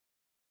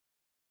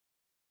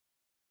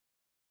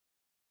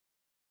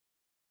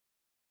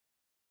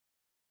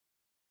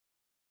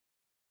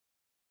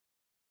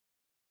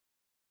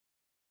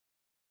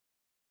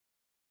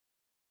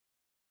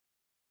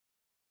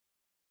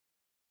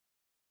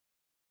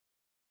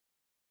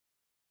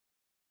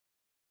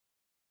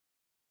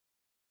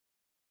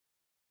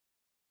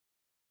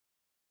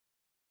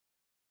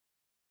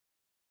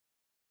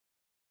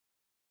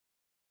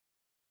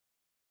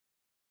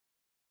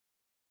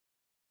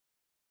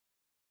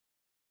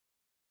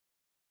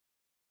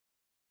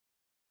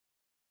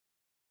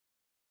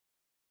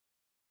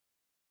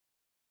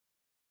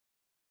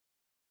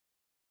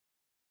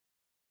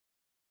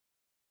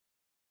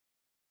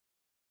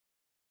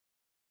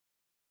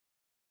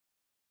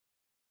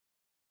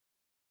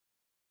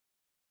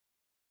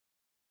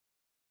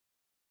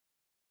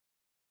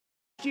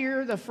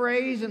Year, the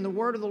phrase and the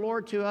word of the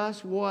Lord to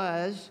us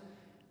was,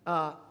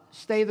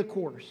 stay the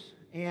course.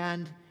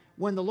 And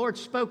when the Lord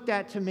spoke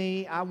that to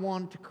me, I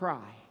wanted to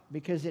cry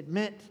because it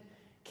meant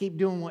keep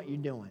doing what you're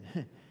doing.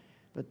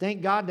 But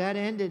thank God that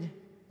ended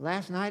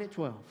last night at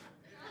 12.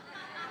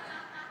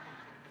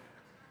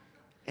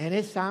 And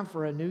it's time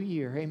for a new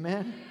year.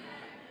 Amen.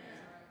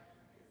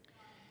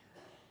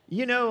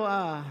 You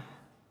know,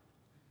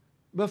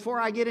 before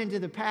I get into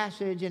the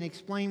passage and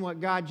explain what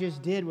God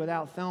just did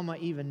without Thelma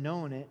even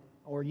knowing it,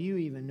 or you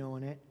even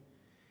knowing it,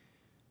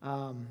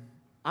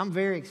 I'm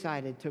very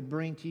excited to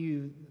bring to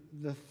you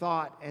the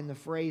thought and the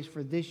phrase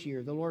for this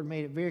year. The Lord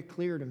made it very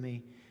clear to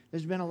me.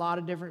 There's been a lot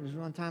of different,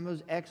 one time it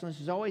was excellence.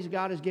 There's always,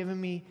 God has given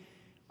me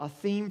a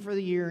theme for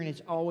the year, and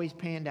it's always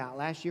panned out.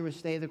 Last year was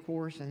stay the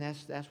course, and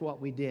that's what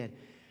we did.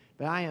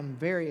 But I am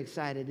very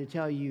excited to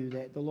tell you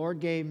that the Lord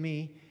gave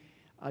me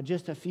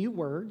just a few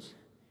words,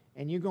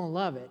 and you're going to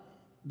love it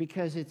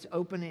because it's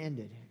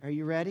open-ended. Are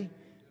you ready?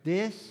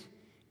 This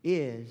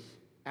is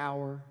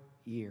our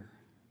year.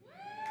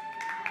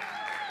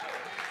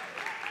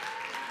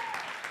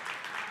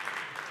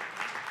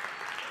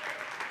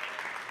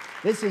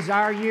 This is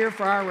our year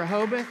for our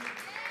Rehoboth.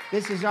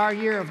 This is our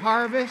year of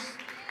harvest.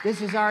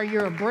 This is our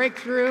year of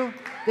breakthrough.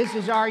 This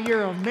is our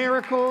year of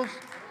miracles.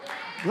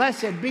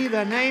 Blessed be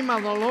the name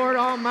of the Lord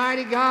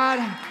Almighty God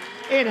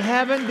in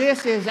heaven.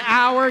 This is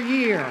our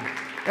year.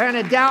 There ain't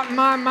a doubt in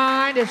my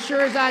mind, as sure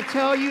as I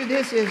tell you,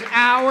 this is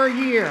our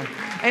year.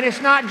 And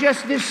it's not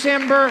just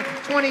December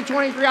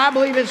 2023. I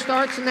believe it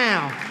starts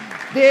now.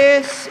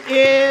 This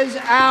is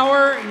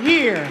our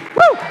year.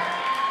 Woo!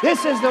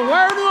 This is the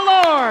word of the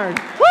Lord.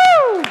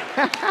 Woo!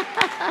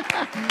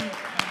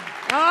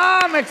 Oh,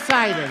 I'm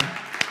excited.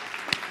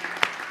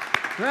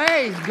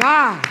 Praise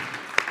God.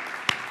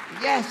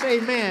 Yes,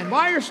 amen.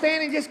 While you're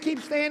standing, just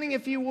keep standing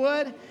if you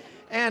would.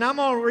 And I'm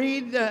going to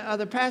read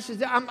the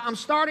passage. I'm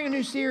starting a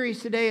new series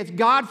today. It's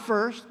God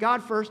First.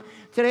 God First.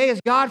 Today is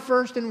God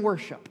First in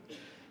worship.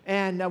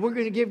 And we're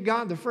going to give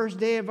God the first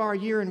day of our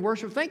year in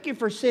worship. Thank you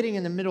for sitting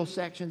in the middle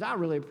sections. I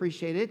really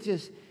appreciate it.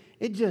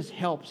 It just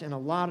helps in a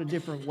lot of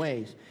different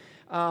ways.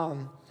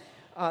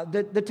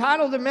 The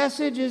title of the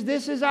message is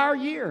This is Our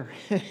Year.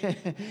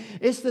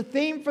 It's the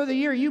theme for the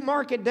year. You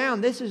mark it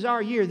down. This is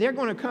our year. They're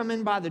going to come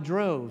in by the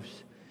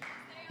droves.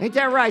 Ain't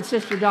that right,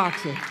 Sister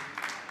Doxy?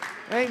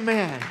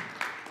 Amen.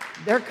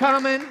 They're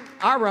coming.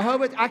 Our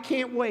Rehoboth, I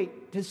can't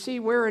wait to see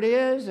where it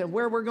is and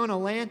where we're going to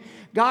land.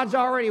 God's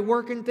already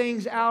working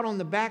things out on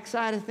the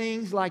backside of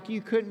things like you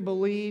couldn't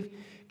believe.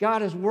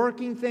 God is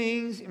working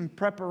things in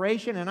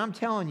preparation, and I'm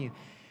telling you,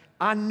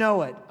 I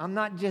know it. I'm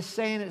not just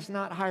saying it's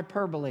not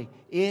hyperbole.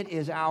 It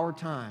is our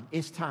time.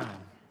 It's time.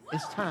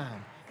 It's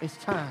time. It's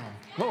time.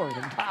 Glory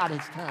to God,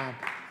 it's time.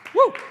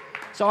 Woo!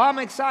 So I'm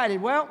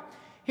excited. Well,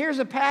 here's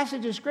a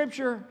passage of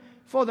Scripture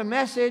for the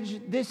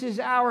message. This is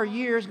our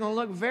year. It's going to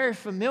look very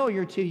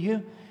familiar to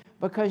you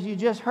because you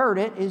just heard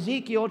it.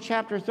 Ezekiel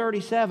chapter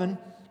 37,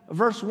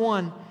 verse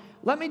 1.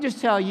 Let me just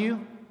tell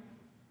you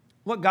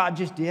what God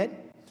just did.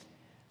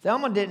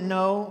 Thelma didn't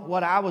know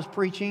what I was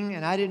preaching,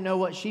 and I didn't know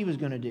what she was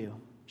going to do.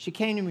 She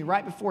came to me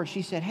right before.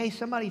 She said, hey,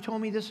 somebody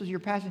told me this was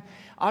your passage.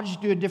 I'll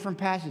just do a different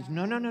passage.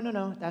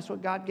 No. That's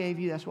what God gave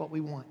you. That's what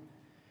we want.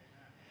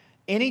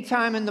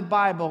 Anytime in the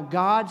Bible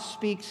God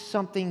speaks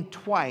something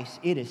twice,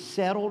 it is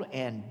settled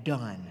and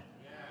done.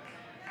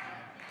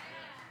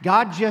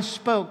 God just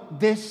spoke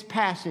this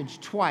passage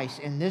twice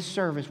in this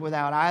service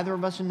without either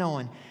of us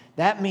knowing.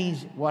 That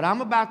means what I'm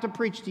about to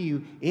preach to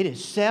you, it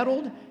is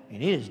settled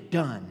and it is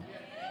done.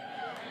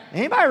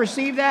 Anybody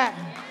receive that?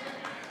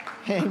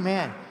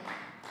 Amen.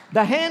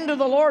 The hand of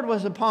the Lord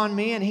was upon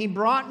me, and He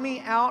brought me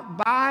out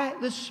by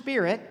the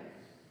Spirit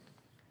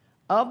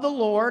of the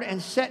Lord and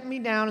set me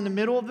down in the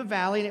middle of the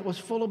valley, and it was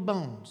full of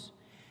bones.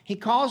 He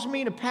caused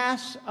me to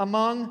pass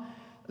among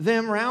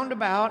them round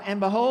about, and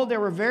behold, there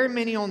were very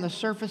many on the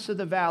surface of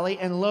the valley,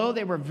 and lo,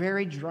 they were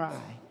very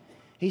dry.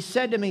 He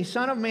said to me,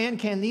 Son of man,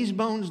 can these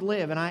bones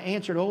live? And I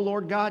answered, Oh,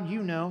 Lord God,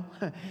 you know.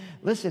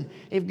 Listen,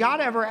 if God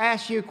ever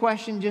asks you a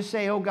question, just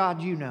say, Oh,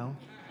 God, you know.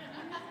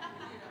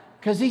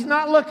 Because He's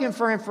not looking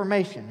for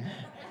information.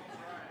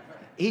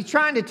 He's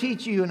trying to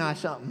teach you and I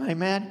something,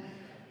 amen?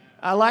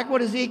 I like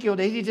what Ezekiel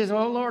did. He just,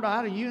 oh, Lord,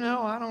 you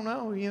know, I don't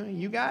know.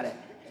 You got it.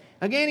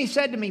 Again, He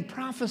said to me,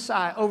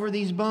 prophesy over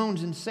these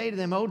bones and say to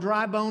them, O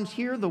dry bones,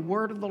 hear the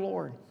word of the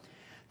Lord.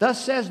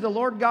 Thus says the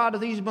Lord God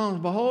of these bones,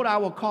 behold, I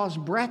will cause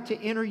breath to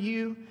enter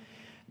you,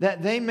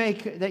 that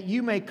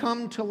you may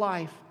come to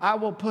life. I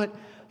will put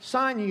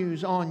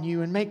sinews on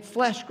you and make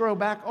flesh grow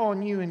back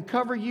on you and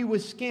cover you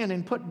with skin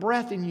and put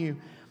breath in you,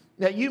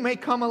 that you may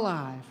come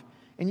alive.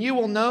 And you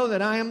will know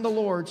that I am the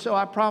Lord. So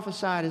I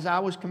prophesied as I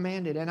was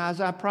commanded. And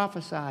as I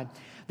prophesied,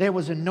 there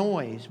was a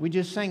noise. We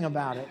just sang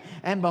about it.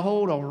 And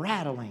behold, a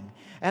rattling.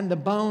 And the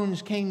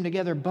bones came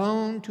together,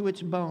 bone to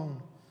its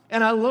bone.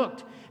 And I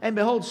looked, and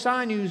behold,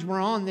 sinews were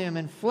on them,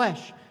 and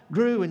flesh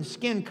grew, and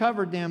skin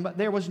covered them, but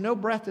there was no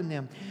breath in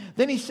them.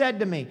 Then He said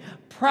to me,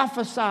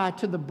 prophesy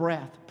to the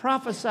breath.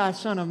 Prophesy,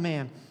 Son of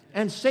man,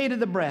 and say to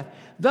the breath,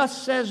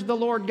 thus says the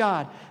Lord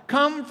God,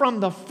 come from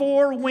the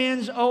four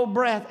winds, O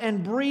breath,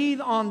 and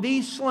breathe on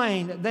these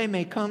slain that they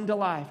may come to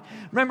life.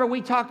 Remember,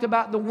 we talked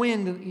about the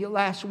wind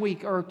last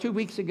week or 2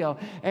 weeks ago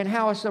and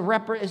how it's the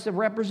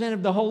representative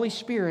of the Holy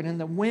Spirit and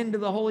the wind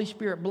of the Holy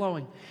Spirit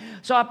blowing.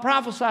 So I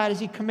prophesied as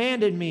He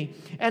commanded me,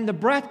 and the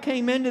breath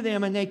came into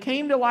them, and they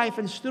came to life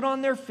and stood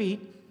on their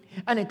feet,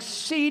 an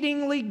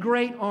exceedingly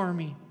great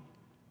army.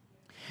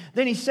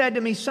 Then He said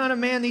to me, Son of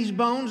man, these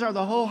bones are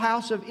the whole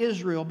house of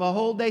Israel.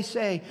 Behold, they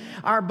say,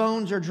 our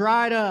bones are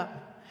dried up.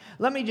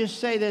 Let me just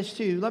say this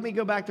too. Let me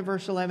go back to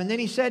verse 11. Then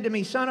He said to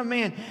me, Son of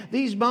man,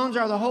 these bones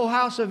are the whole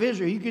house of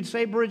Israel. You could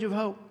say Bridge of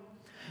Hope.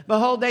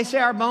 Behold, they say,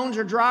 our bones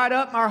are dried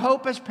up, our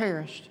hope has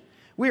perished.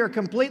 We are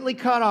completely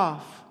cut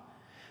off.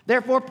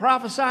 Therefore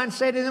prophesy and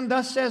say to them,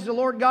 thus says the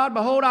Lord God,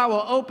 behold, I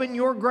will open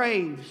your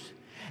graves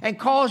and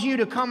cause you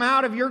to come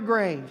out of your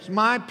graves,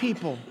 my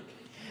people.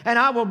 And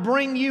I will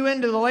bring you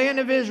into the land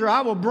of Israel.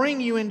 I will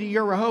bring you into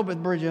your Rehoboth,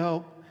 Bridge of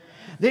Hope.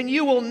 Then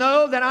you will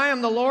know that I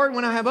am the Lord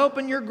when I have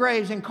opened your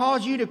graves and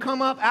caused you to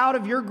come up out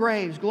of your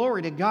graves.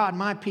 Glory to God,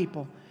 my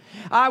people.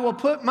 I will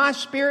put my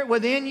spirit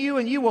within you,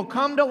 and you will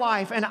come to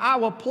life, and I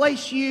will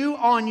place you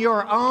on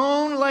your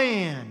own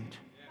land.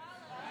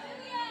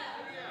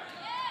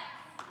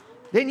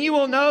 Then you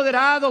will know that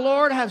I, the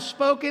Lord, have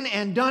spoken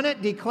and done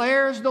it,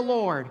 declares the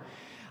Lord.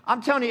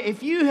 I'm telling you,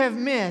 if you have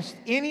missed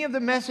any of the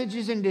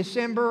messages in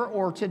December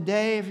or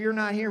today, if you're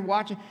not here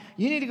watching,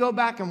 you need to go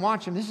back and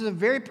watch them. This is a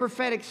very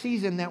prophetic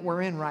season that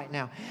we're in right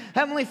now.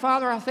 Heavenly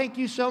Father, I thank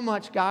you so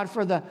much, God,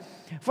 for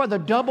the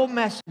double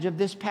message of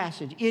this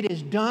passage. It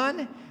is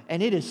done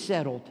and it is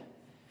settled.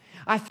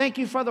 I thank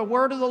you for the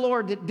word of the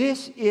Lord that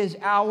this is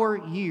our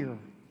year.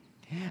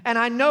 And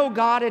I know,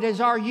 God, it is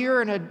our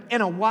year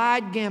in a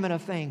wide gamut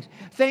of things.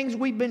 Things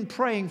we've been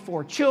praying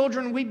for.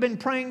 Children we've been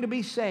praying to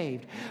be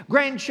saved.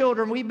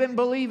 Grandchildren we've been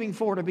believing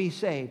for to be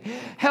saved.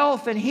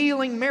 Health and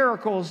healing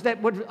miracles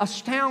that would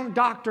astound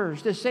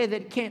doctors to say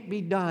that it can't be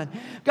done.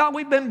 God,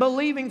 we've been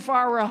believing for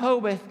our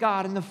Rehoboth,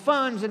 God, and the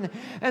funds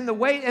and the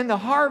way and the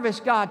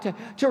harvest, God,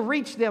 to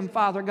reach them,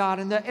 Father God,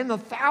 and the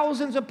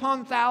thousands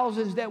upon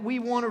thousands that we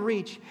want to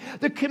reach.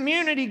 The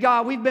community,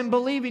 God, we've been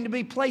believing to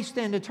be placed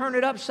in, to turn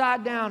it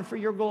upside down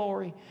for your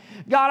glory.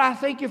 God, I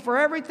thank you for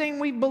everything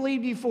we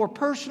believed you for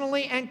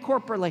personally and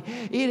corporately.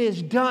 It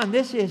is done.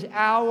 This is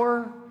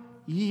our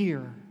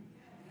year.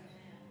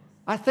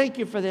 I thank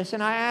you for this,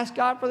 and I ask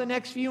God for the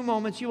next few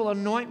moments you will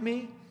anoint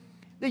me,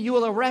 that you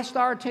will arrest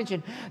our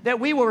attention,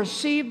 that we will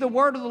receive the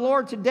word of the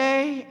Lord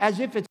today as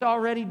if it's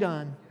already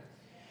done.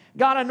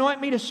 God, anoint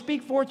me to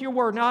speak forth your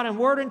word, not in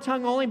word and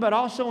tongue only, but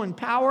also in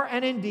power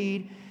and in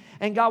deed.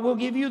 And God will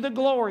give you the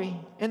glory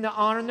and the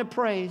honor and the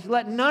praise.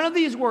 Let none of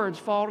these words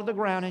fall to the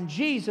ground. In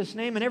Jesus'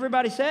 name. And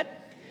everybody said,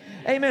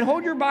 amen.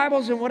 Hold your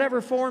Bibles in whatever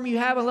form you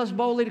have, and let's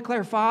boldly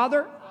declare,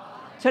 Father,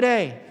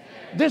 today,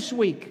 this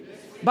week,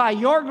 by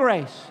your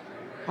grace,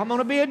 I'm going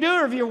to be a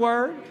doer of your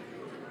word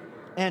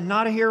and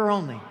not a hearer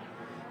only,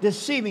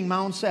 deceiving my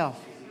own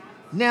self.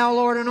 Now,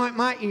 Lord, anoint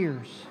my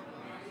ears,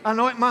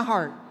 anoint my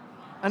heart,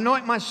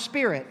 anoint my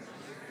spirit,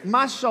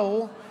 my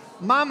soul,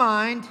 my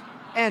mind,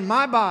 and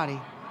my body,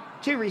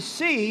 to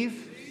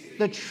receive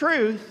the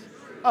truth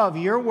of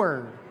your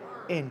word.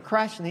 In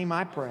Christ's name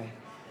I pray.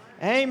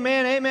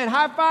 Amen, amen.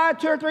 High five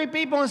 2 or 3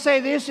 people and say,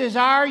 this is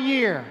our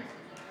year.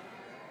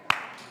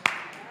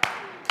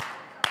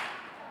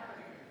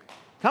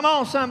 Come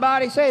on,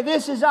 somebody. Say,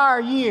 this is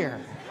our year.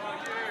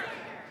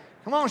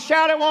 Come on,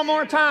 shout it one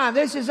more time.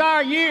 This is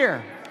our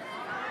year.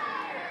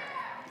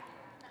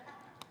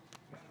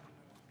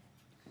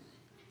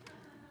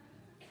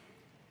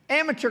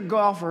 Amateur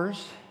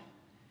golfers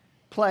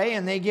play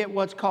and they get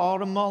what's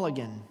called a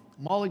mulligan.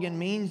 Mulligan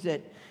means that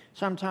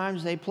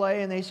sometimes they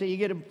play and they say you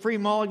get a free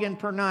mulligan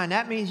per 9.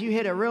 That means you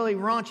hit a really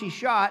raunchy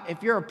shot.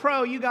 If you're a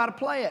pro, you got to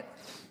play it.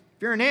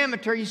 If you're an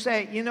amateur, you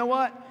say, you know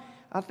what?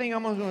 I think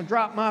I'm going to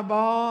drop my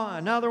ball,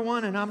 another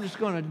one, and I'm just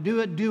going to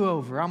do a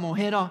do-over. I'm going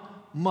to hit a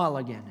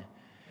mulligan.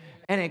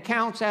 And it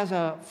counts as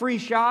a free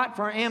shot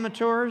for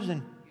amateurs.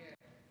 And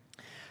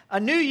a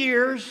New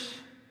Year's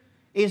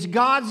is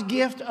God's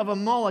gift of a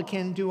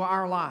mulligan to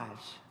our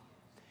lives.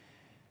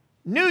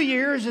 New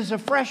Year's is a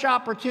fresh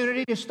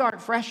opportunity to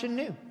start fresh and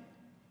new.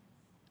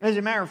 As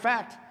a matter of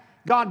fact,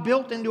 God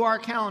built into our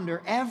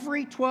calendar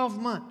every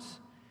 12 months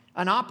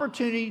an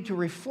opportunity to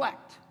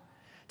reflect,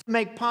 to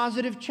make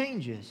positive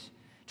changes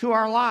to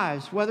our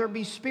lives, whether it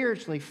be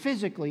spiritually,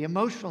 physically,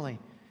 emotionally,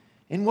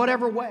 in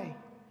whatever way.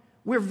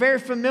 We're very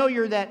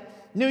familiar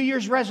that New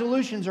Year's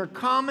resolutions are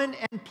common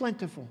and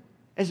plentiful.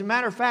 As a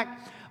matter of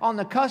fact, on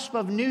the cusp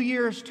of New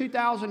Year's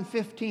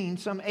 2015,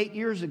 some 8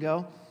 years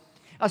ago,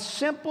 a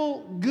simple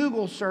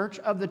Google search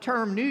of the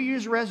term New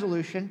Year's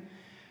resolution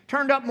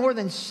turned up more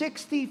than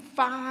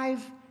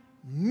 65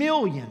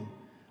 million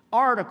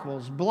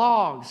articles,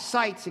 blogs,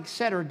 sites,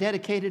 etc.,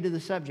 dedicated to the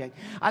subject.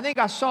 I think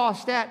I saw a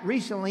stat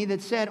recently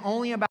that said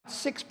only about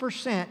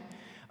 6%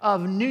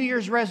 of New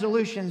Year's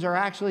resolutions are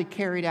actually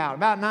carried out.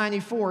 About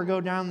 94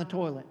 go down the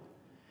toilet.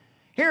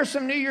 Here are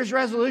some New Year's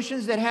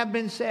resolutions that have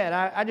been said.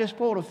 I just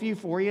pulled a few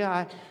for you.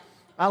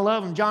 I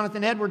love them.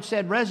 Jonathan Edwards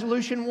said,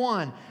 resolution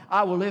 1,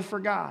 I will live for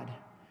God.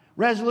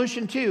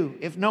 Resolution 2,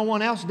 if no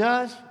one else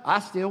does, I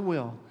still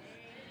will.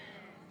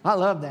 I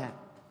love that.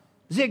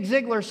 Zig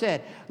Ziglar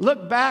said,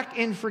 look back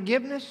in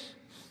forgiveness,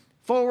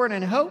 forward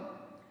in hope,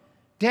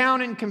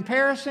 down in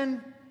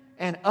comparison,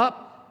 and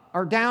up,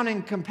 or down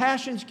in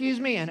compassion,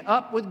 and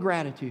up with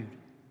gratitude.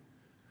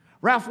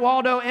 Ralph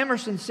Waldo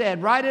Emerson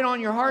said, write it on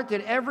your heart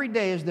that every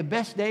day is the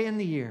best day in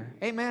the year.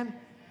 Amen.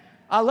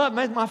 I love,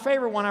 my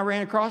favorite one I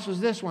ran across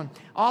was this one.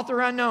 Author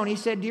unknown, he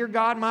said, dear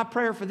God, my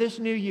prayer for this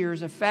new year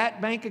is a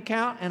fat bank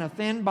account and a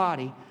thin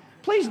body.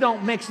 Please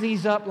don't mix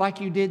these up like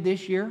you did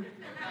this year.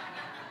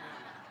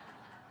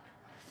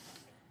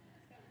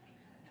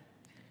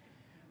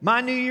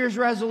 My New Year's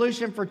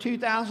resolution for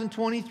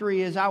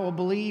 2023 is I will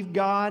believe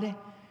God.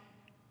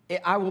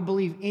 I will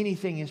believe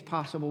anything is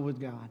possible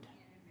with God.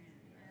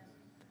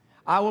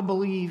 I will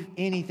believe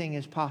anything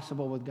is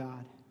possible with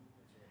God.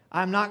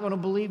 I'm not going to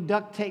believe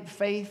duct tape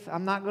faith.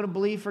 I'm not going to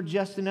believe for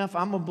just enough.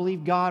 I'm going to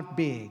believe God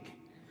big.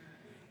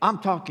 I'm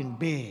talking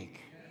big.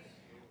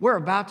 We're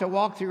about to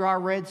walk through our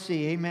Red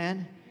Sea.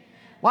 Amen.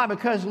 Why?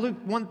 Because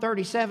Luke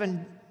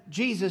 1:37,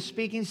 Jesus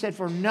speaking said,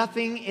 for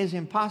nothing is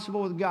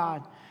impossible with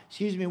God.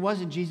 It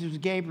wasn't Jesus, it was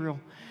Gabriel.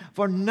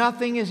 For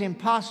nothing is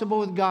impossible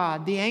with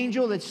God. The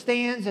angel that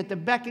stands at the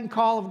beck and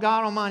call of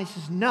God Almighty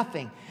says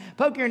nothing.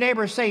 Poke your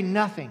neighbor and say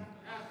nothing.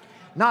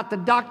 Not the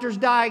doctor's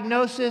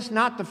diagnosis,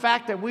 not the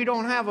fact that we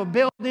don't have a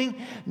building,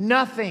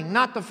 nothing.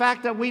 Not the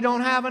fact that we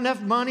don't have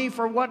enough money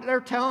for what they're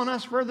telling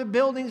us for the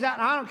buildings out.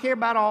 I don't care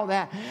about all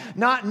that.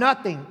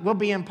 Nothing will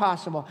be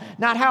impossible.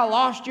 Not how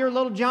lost your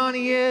little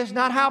Johnny is,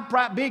 not how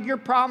big your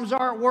problems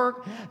are at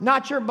work,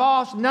 not your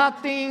boss.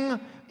 Nothing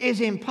is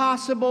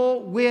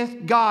impossible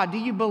with God. Do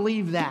you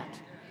believe that?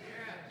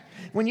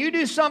 When you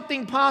do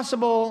something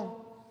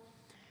possible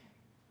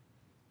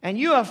and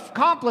you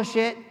accomplish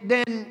it,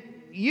 then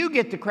you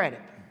get the credit.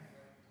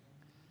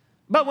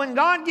 But when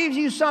God gives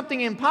you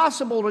something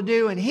impossible to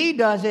do and He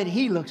does it,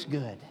 He looks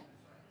good.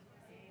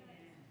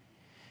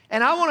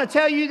 And I want to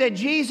tell you that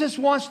Jesus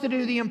wants to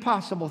do the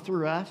impossible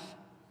through us.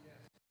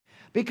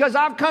 Because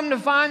I've come to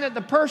find that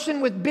the person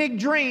with big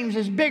dreams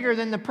is bigger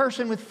than the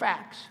person with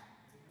facts.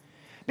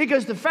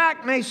 Because the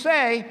fact may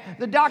say,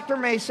 the doctor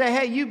may say,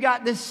 hey, you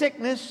got this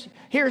sickness.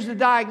 Here's the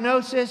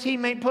diagnosis. He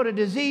may put a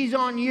disease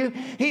on you.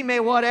 He may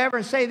whatever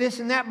and say this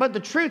and that. But the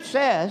truth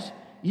says,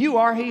 you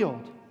are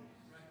healed.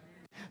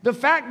 The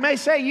fact may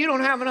say you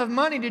don't have enough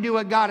money to do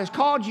what God has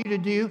called you to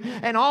do.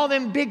 And all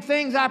them big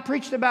things I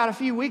preached about a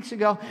few weeks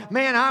ago,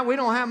 man, we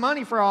don't have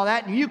money for all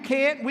that. You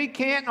can't, we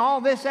can't, and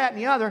all this, that,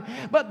 and the other.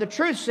 But the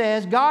truth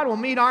says God will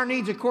meet our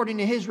needs according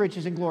to His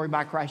riches and glory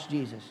by Christ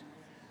Jesus.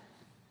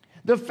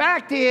 The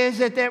fact is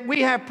that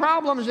we have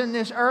problems in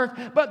this earth,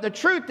 but the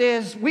truth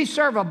is we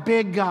serve a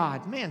big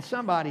God. Man,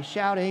 somebody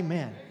shout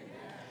amen.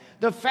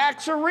 The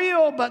facts are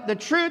real, but the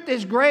truth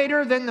is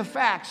greater than the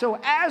facts. So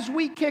as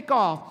we kick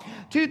off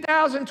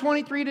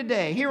 2023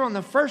 today, here on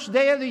the first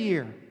day of the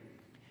year,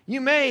 you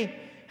may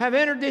have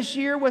entered this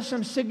year with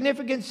some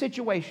significant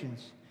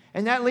situations.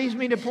 And that leads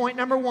me to point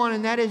number 1,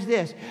 and that is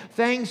this: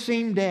 things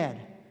seem dead.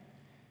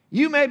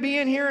 You may be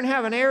in here and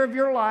have an area of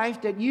your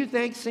life that you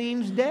think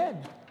seems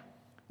dead.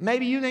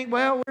 Maybe you think,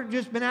 well, we've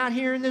just been out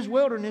here in this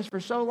wilderness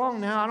for so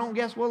long now, I don't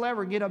guess we'll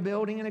ever get a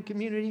building in a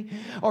community.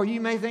 Or you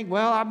may think,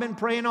 well, I've been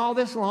praying all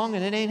this long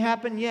and it ain't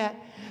happened yet.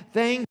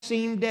 Things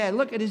seem dead.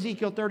 Look at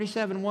Ezekiel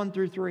 37, 1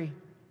 through 3.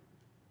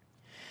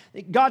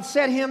 God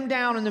set him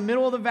down in the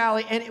middle of the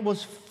valley and it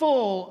was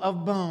full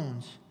of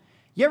bones.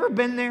 You ever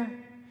been there?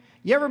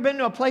 You ever been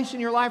to a place in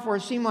your life where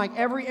it seemed like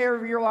every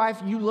area of your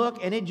life you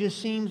look and it just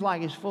seems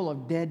like it's full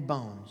of dead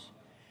bones?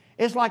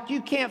 It's like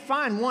you can't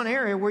find one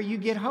area where you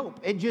get hope.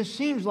 It just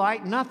seems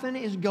like nothing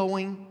is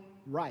going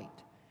right.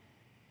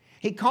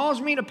 He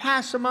caused me to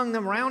pass among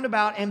them round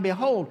about, and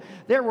behold,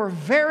 there were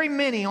very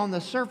many on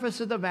the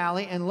surface of the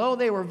valley, and lo,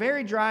 they were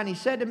very dry. And he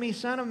said to me,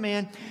 Son of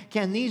man,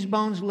 can these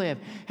bones live?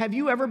 Have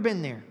you ever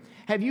been there?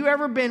 Have you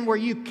ever been where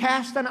you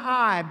cast an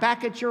eye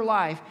back at your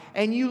life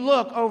and you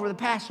look over the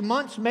past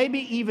months, maybe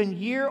even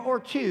year or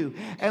two,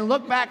 and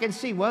look back and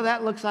see, well,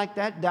 that looks like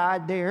that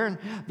died there, and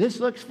this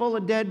looks full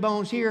of dead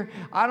bones here.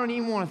 I don't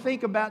even want to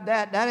think about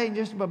that. That ain't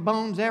just about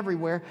bones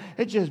everywhere.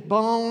 It's just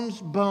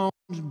bones, bones,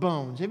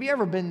 bones. Have you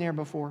ever been there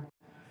before?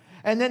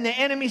 And then the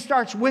enemy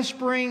starts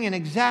whispering and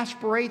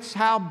exasperates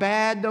how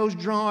bad those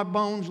dry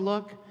bones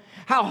look.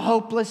 How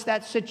hopeless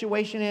that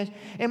situation is.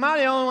 Am I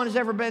the only one who's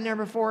ever been there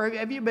before?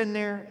 Have you been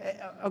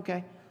there?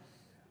 Okay.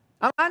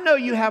 I know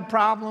you have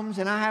problems,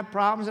 and I have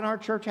problems, and our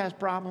church has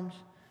problems.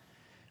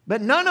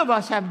 But none of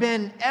us have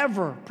been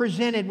ever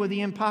presented with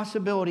the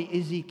impossibility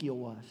Ezekiel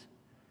was.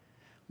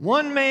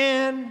 One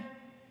man,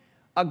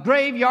 a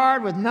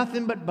graveyard with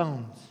nothing but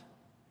bones.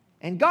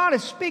 And God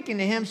is speaking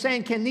to him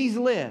saying, can these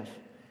live?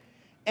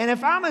 And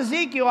if I'm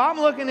Ezekiel, I'm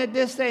looking at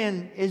this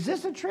saying, is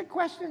this a trick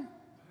question?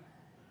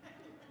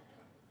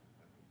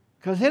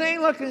 Because it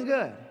ain't looking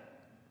good.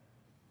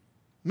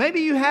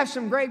 Maybe you have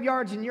some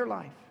graveyards in your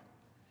life.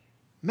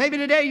 Maybe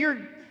today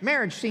your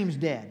marriage seems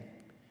dead.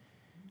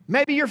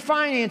 Maybe your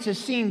finances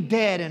seem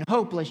dead and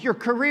hopeless. Your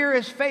career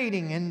is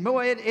fading, and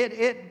boy,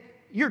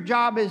 your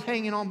job is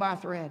hanging on by a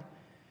thread.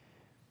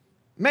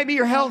 Maybe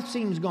your health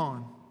seems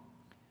gone.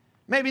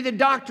 Maybe the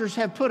doctors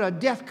have put a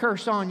death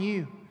curse on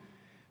you.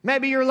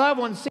 Maybe your loved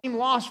ones seem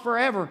lost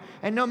forever,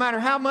 and no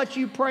matter how much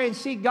you pray and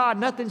seek God,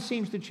 nothing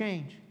seems to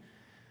change.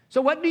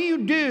 So what do you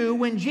do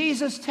when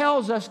Jesus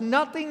tells us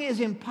nothing is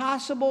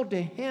impossible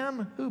to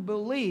him who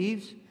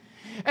believes,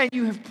 and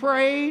you have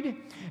prayed,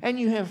 and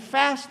you have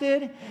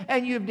fasted,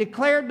 and you have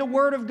declared the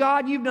Word of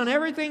God, you've done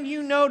everything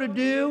you know to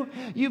do,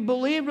 you've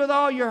believed with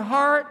all your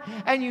heart,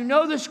 and you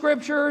know the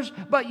Scriptures,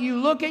 but you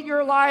look at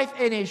your life,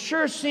 and it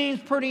sure seems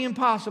pretty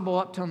impossible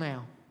up till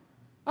now.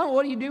 Oh,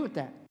 what do you do with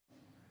that?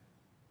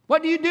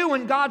 What do you do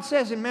when God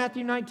says in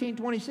Matthew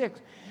 19:26,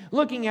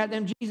 looking at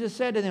them, Jesus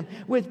said to them,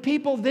 with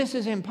people this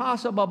is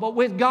impossible, but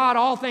with God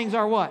all things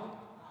are what?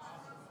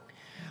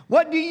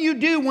 What do you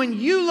do when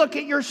you look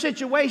at your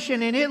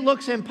situation and it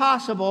looks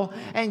impossible,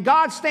 and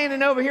God's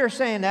standing over here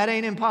saying, that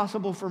ain't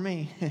impossible for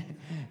me.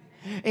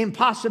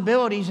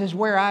 Impossibilities is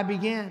where I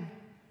begin.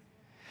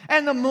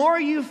 And the more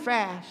you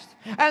fast,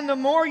 and the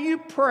more you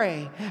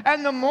pray,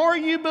 and the more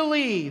you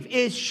believe,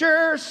 it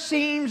sure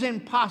seems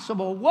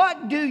impossible.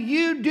 What do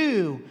you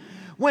do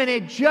when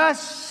it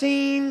just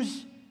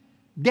seems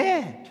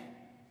dead?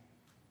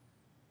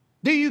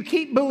 Do you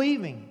keep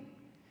believing?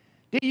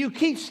 Do you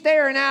keep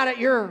staring out at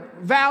your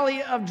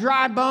valley of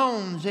dry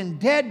bones and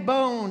dead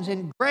bones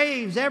and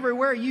graves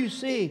everywhere you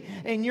see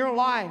in your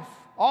life?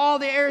 All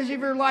the areas of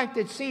your life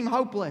that seem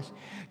hopeless.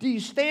 Do you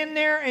stand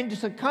there and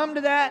succumb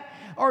to that?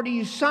 Or do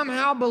you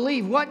somehow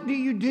believe? What do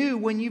you do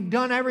when you've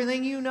done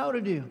everything you know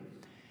to do?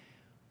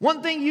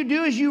 One thing you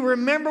do is you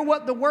remember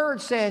what the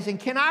Word says. And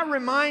can I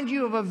remind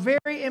you of a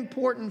very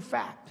important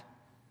fact?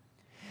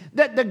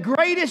 That the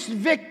greatest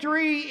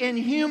victory in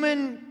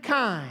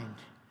humankind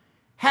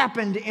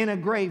happened in a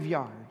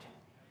graveyard.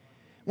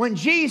 When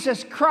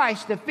Jesus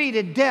Christ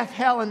defeated death,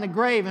 hell, and the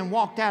grave and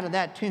walked out of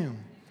that tomb.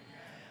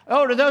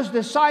 Oh, to those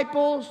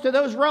disciples, to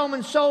those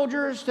Roman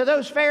soldiers, to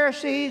those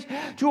Pharisees,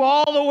 to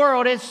all the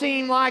world, it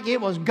seemed like it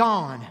was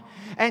gone.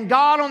 And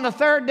God on the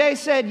third day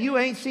said, you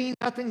ain't seen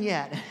nothing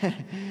yet.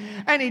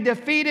 And he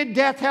defeated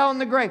death, hell, and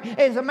the grave.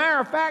 As a matter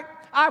of fact,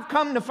 I've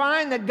come to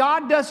find that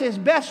God does his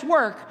best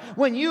work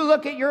when you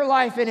look at your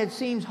life and it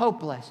seems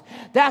hopeless.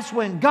 That's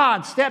when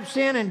God steps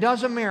in and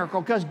does a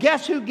miracle. Because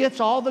guess who gets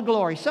all the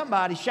glory?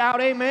 Somebody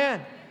shout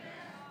amen.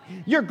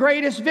 Your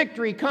greatest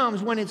victory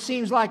comes when it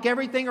seems like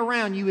everything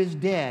around you is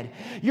dead.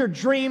 Your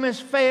dream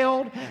has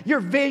failed. Your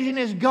vision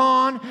is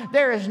gone.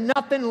 There is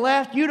nothing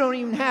left. You don't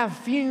even have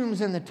fumes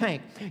in the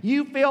tank.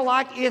 You feel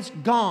like it's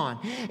gone.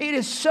 It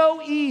is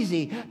so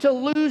easy to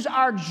lose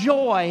our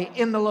joy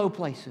in the low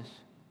places.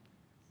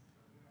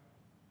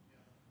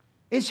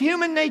 It's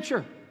human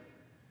nature.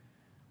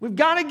 We've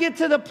got to get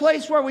to the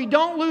place where we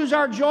don't lose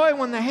our joy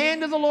when the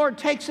hand of the Lord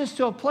takes us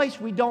to a place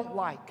we don't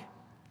like.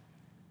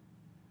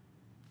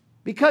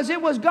 Because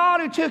it was God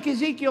who took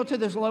Ezekiel to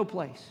this low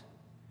place.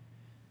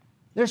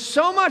 There's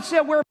so much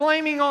that we're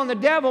blaming on the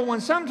devil when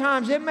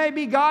sometimes it may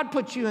be God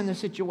put you in the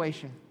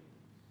situation.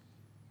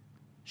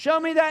 Show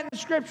me that in the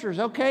Scriptures.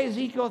 Okay,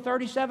 Ezekiel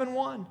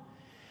 37:1.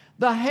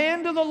 The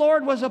hand of the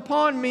Lord was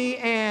upon me,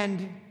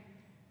 and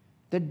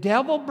the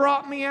devil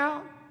brought me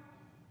out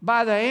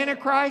by the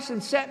Antichrist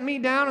and set me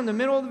down in the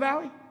middle of the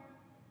valley?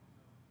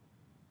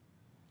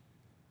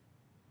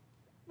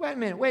 Wait a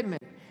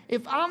minute.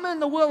 If I'm in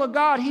the will of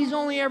God, he's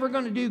only ever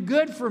going to do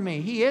good for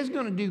me. He is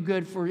going to do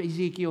good for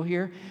Ezekiel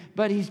here,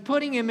 but he's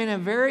putting him in a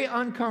very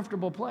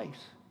uncomfortable place.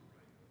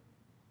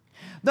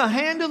 The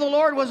hand of the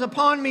Lord was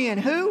upon me,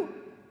 and who?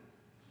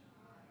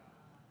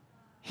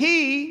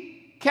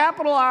 He,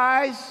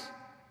 capitalize,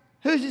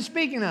 who's it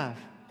speaking of?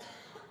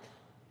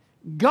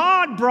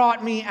 God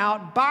brought me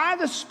out by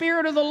the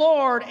Spirit of the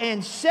Lord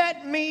and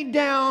set me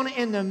down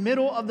in the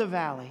middle of the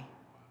valley.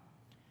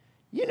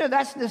 You know,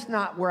 that's just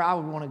not where I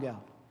would want to go.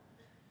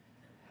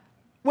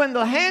 When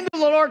the hand of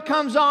the Lord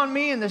comes on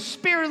me and the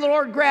Spirit of the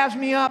Lord grabs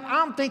me up,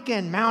 I'm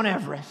thinking Mount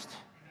Everest.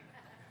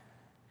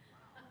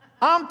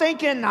 I'm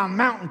thinking a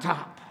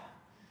mountaintop.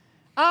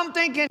 I'm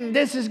thinking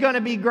this is going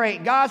to be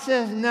great. God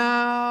says,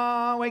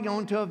 no, we're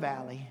going to a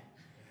valley.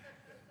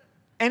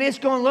 And it's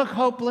going to look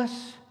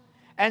hopeless.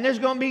 And there's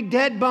going to be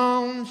dead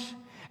bones.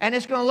 And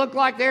it's going to look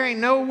like there ain't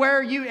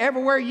nowhere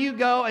everywhere you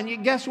go.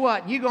 And guess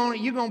what? You're going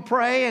to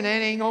pray and it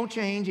ain't going to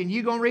change. And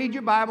you're going to read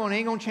your Bible and it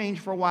ain't going to change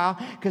for a while.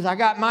 Because I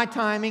got my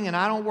timing and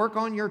I don't work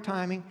on your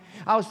timing.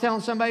 I was telling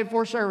somebody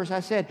before service,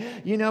 I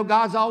said, you know,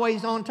 God's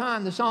always on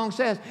time. The song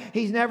says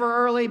he's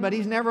never early, but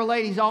he's never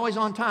late. He's always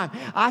on time.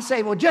 I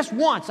say, well, just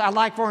once I'd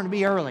like for him to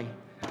be early.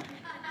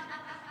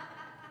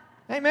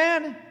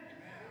 Amen?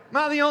 Am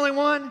I the only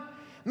one?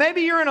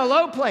 Maybe you're in a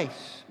low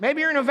place.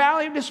 Maybe you're in a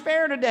valley of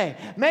despair today.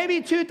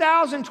 Maybe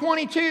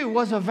 2022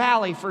 was a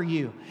valley for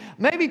you.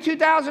 Maybe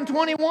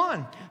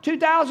 2021,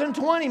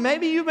 2020,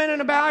 maybe you've been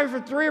in a valley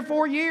for 3 or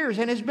 4 years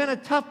and it's been a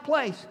tough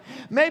place.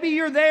 Maybe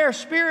you're there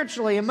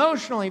spiritually,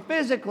 emotionally,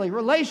 physically,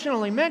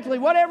 relationally, mentally,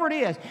 whatever it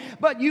is.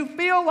 But you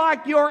feel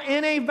like you're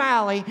in a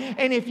valley,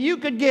 and if you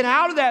could get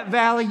out of that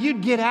valley,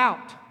 you'd get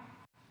out.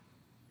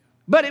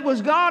 But it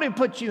was God who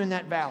put you in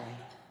that valley.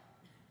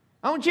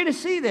 I want you to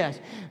see this.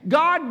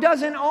 God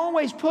doesn't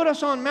always put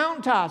us on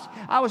mountaintops.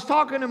 I was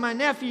talking to my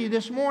nephew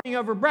this morning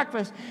over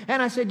breakfast,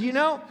 and I said, you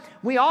know,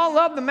 we all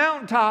love the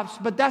mountaintops,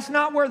 but that's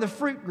not where the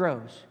fruit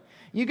grows.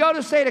 You go to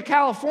the state of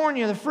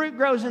California, the fruit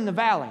grows in the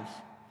valleys.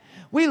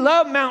 We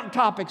love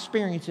mountaintop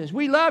experiences.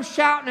 We love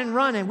shouting and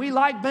running. We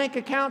like bank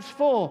accounts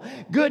full,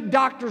 good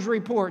doctor's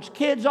reports,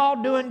 kids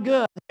all doing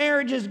good,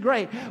 marriage is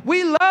great.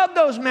 We love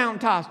those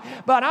mountaintops.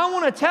 But I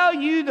want to tell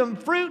you, the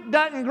fruit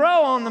doesn't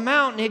grow on the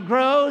mountain. It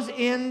grows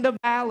in the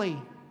valley.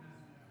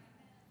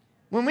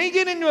 When we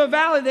get into a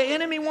valley, the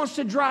enemy wants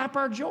to dry up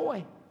our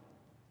joy.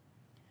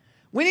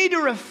 We need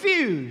to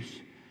refuse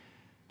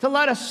to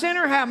let a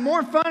sinner have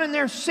more fun in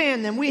their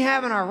sin than we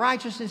have in our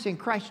righteousness in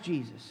Christ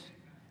Jesus.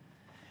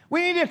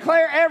 We need to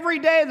declare every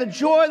day, the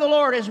joy of the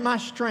Lord is my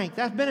strength.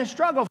 That's been a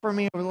struggle for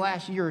me over the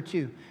last year or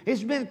two.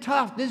 It's been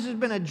tough. This has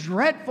been a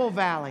dreadful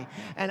valley.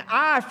 And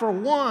I, for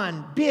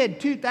one, bid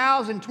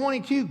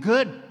 2022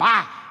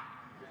 goodbye.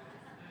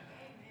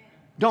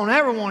 Don't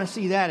ever want to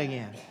see that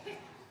again.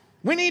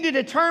 We need to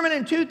determine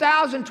in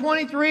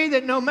 2023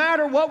 that no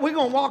matter what, we're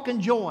going to walk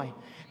in joy,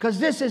 because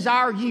this is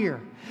our year.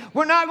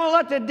 We're not going to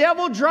let the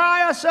devil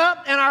dry us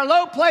up in our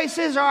low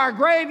places or our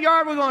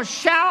graveyard. We're going to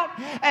shout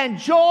and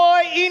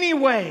joy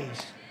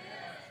anyways.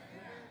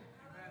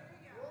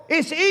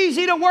 It's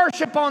easy to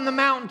worship on the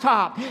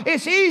mountaintop.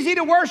 It's easy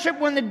to worship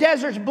when the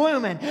desert's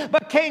blooming.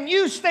 But can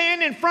you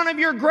stand in front of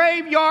your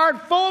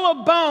graveyard full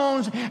of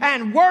bones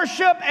and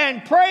worship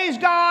and praise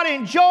God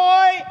in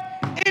joy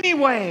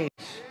anyways?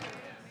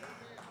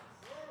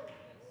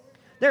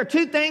 There are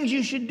 2 things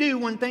you should do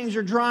when things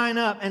are drying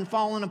up and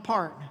falling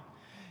apart.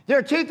 There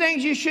are 2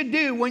 things you should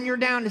do when you're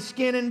down to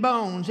skin and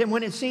bones and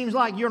when it seems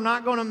like you're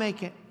not going to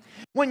make it.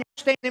 When you're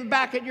standing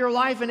back at your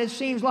life and it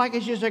seems like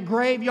it's just a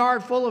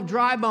graveyard full of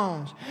dry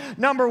bones.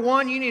 Number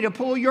 1, you need to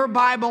pull your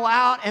Bible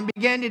out and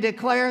begin to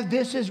declare,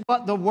 this is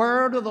what the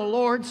word of the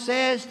Lord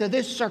says to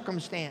this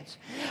circumstance.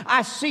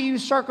 I see you,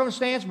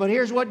 circumstance, but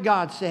here's what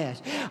God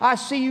says. I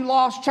see you,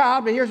 lost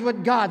child, but here's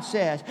what God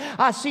says.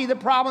 I see the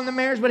problem in the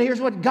marriage, but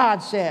here's what God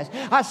says.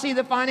 I see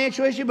the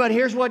financial issue, but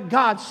here's what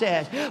God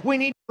says. We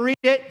need to read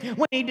it,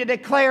 we need to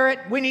declare it,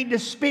 we need to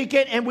speak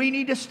it, and we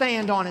need to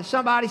stand on it.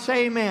 Somebody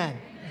say amen.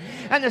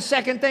 And the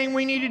second thing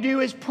we need to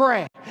do is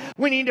pray.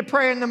 We need to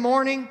pray in the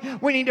morning.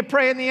 We need to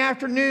pray in the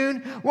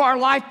afternoon. Well, our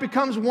life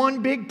becomes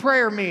one big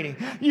prayer meeting.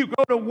 You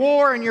go to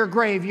war in your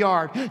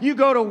graveyard. You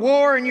go to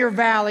war in your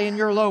valley, in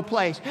your low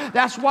place.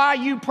 That's why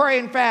you pray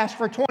and fast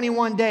for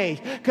 21 days,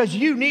 because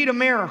you need a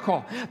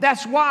miracle.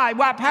 That's why,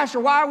 Pastor,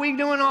 why are we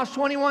doing all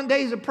 21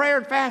 days of prayer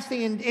and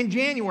fasting in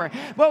January?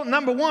 Well,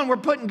 number 1, we're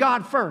putting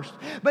God first.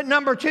 But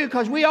number 2,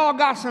 because we all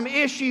got some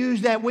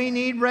issues that we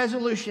need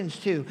resolutions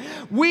to.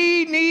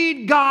 We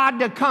need God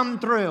to come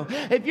through.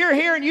 If you're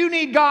here and you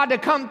need God to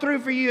come through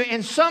for you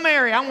in some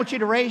area, I want you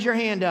to raise your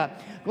hand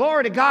up.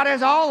 Glory to God,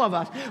 as all of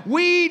us.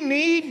 We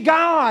need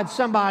God.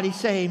 Somebody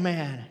say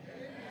amen.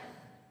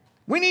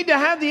 We need to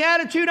have the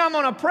attitude, I'm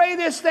going to pray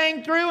this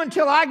thing through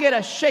until I get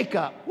a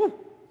shake-up.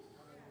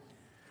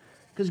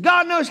 Because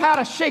God knows how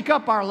to shake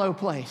up our low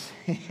place.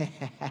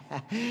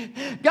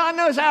 God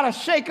knows how to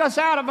shake us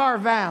out of our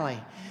valley.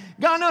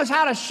 God knows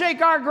how to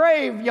shake our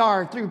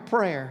graveyard through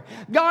prayer.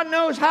 God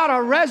knows how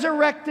to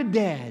resurrect the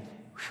dead.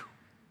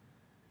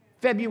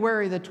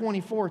 February the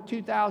 24th,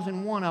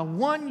 2001, a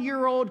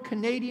 1-year-old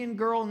Canadian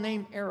girl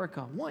named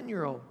Erica,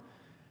 1-year-old,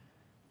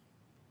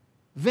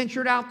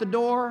 ventured out the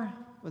door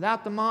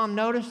without the mom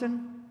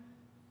noticing,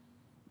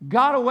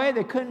 got away,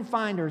 they couldn't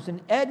find her. It's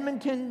in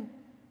Edmonton,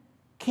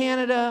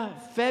 Canada,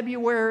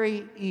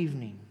 February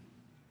evening.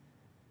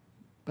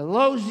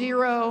 Below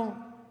zero,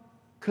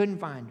 couldn't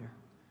find her.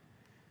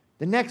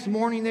 The next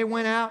morning they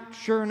went out,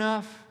 sure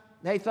enough,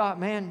 they thought,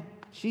 man,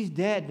 she's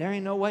dead. There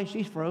ain't no way,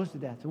 she's froze to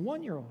death. A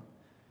 1-year-old.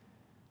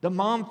 The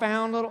mom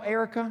found little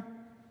Erica,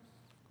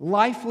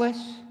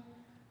 lifeless,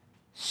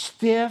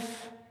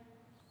 stiff,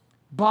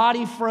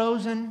 body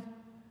frozen,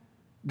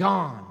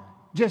 gone,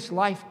 just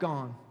life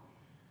gone.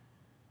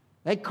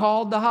 They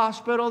called the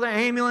hospital, the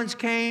ambulance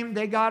came,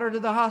 they got her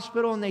to the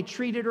hospital, and they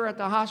treated her at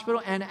the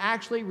hospital and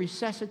actually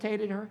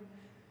resuscitated her.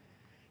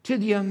 To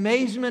the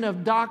amazement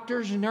of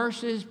doctors,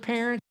 nurses,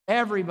 parents,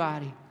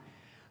 everybody,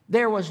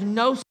 there was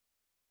no.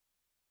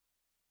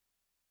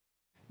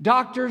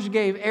 Doctors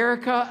gave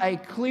Erica a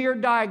clear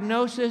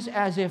diagnosis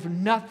as if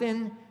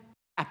nothing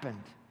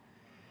happened.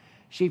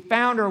 She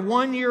found her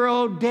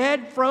 1-year-old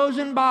dead,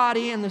 frozen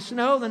body in the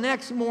snow the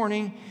next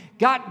morning,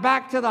 got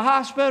back to the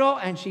hospital,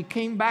 and she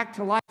came back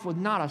to life with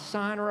not a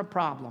sign or a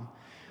problem.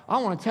 I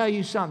want to tell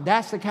you something.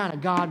 That's the kind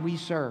of God we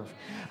serve.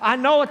 I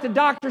know what the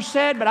doctor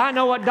said, but I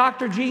know what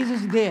Dr.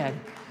 Jesus did.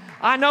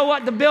 I know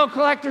what the bill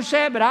collector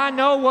said, but I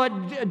know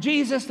what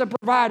Jesus the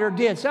provider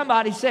did.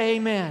 Somebody say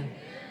amen.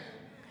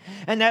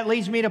 And that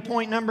leads me to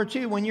point number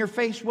 2. When you're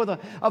faced with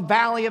a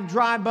valley of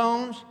dry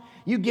bones,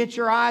 you get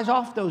your eyes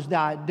off those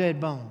dead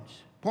bones.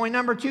 Point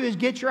number 2 is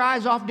get your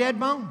eyes off dead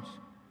bones.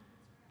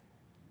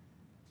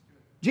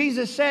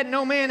 Jesus said,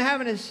 no man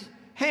having his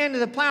hand to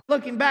the plow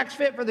looking back is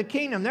fit for the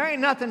kingdom. There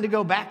ain't nothing to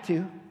go back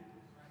to.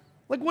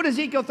 Look what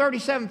Ezekiel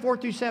 37,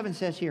 4-7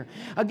 says here.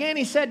 Again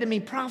he said to me,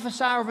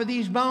 prophesy over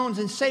these bones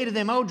and say to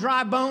them, O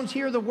dry bones,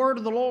 hear the word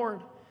of the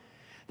Lord.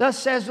 Thus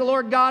says the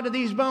Lord God to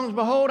these bones,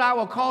 behold, I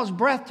will cause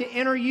breath to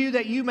enter you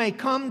that you may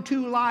come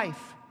to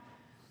life.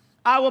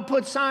 I will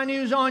put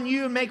sinews on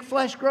you and make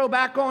flesh grow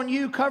back on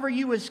you, cover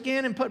you with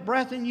skin and put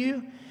breath in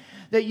you,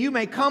 that you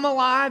may come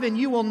alive and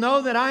you will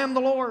know that I am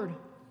the Lord.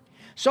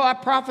 So I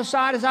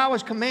prophesied as I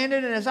was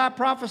commanded, and as I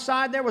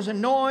prophesied there was a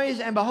noise,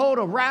 and behold,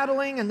 a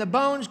rattling, and the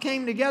bones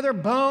came together,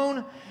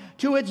 bone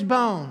to its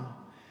bone.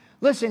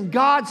 Listen,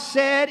 God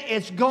said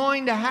it's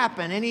going to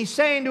happen, and He's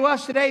saying to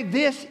us today,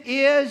 this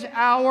is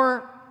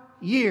our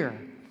year.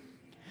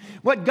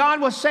 What God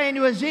was saying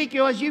to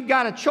Ezekiel is you've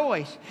got a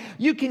choice.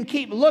 You can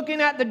keep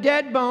looking at the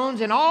dead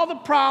bones and all the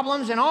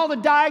problems and all the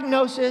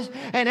diagnoses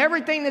and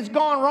everything that's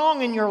gone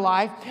wrong in your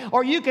life,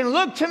 or you can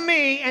look to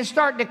me and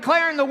start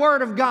declaring the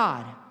Word of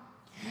God.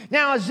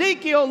 Now,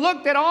 Ezekiel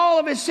looked at all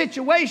of his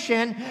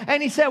situation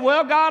and he said,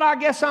 well, God, I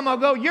guess I'm going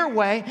to go your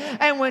way.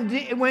 And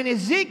when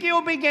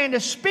Ezekiel began to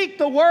speak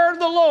the word of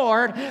the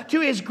Lord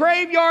to his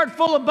graveyard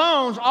full of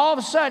bones, all of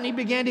a sudden he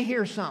began to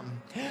hear something.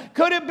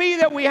 Could it be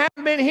that we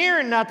haven't been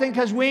hearing nothing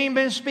because we ain't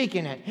been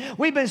speaking it?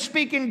 We've been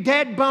speaking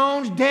dead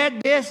bones,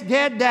 dead this,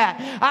 dead that.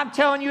 I'm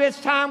telling you,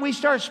 it's time we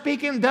start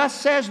speaking, thus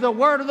says the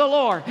word of the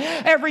Lord.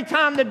 Every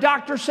time the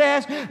doctor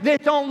says, this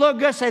don't look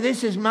good, say,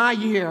 this is my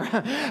year.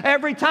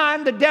 Every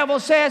time the devil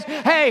says,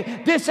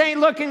 hey, this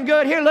ain't looking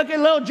good. Here, look at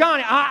little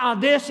Johnny.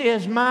 This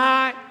is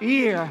my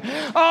year.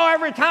 Oh,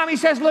 every time he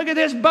says, look at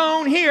this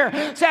bone here,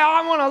 say,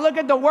 I want to look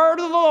at the word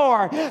of the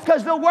Lord,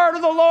 because the word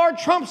of the Lord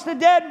trumps the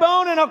dead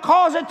bone and it'll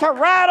cause it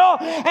to rattle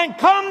and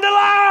come to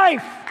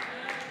life.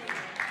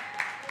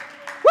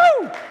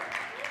 Woo!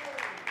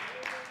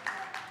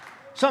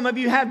 Some of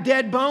you have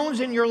dead bones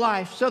in your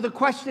life. So the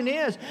question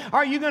is,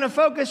 are you going to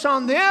focus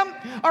on them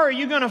or are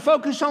you going to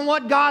focus on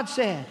what God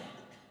said?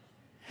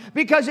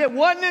 Because it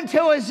wasn't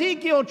until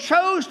Ezekiel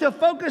chose to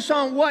focus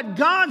on what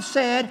God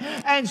said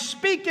and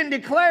speak and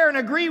declare and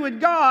agree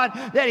with God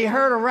that he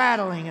heard a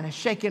rattling and a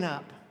shaking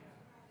up.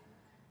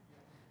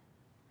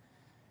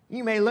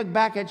 You may look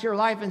back at your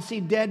life and see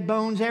dead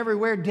bones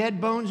everywhere,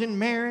 dead bones in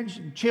marriage,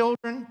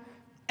 children,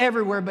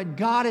 everywhere. But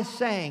God is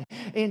saying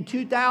in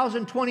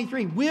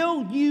 2023,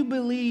 will you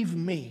believe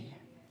me?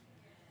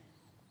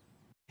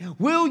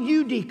 Will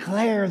you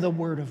declare the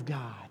word of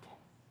God?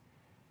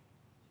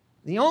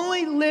 The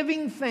only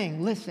living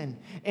thing, listen,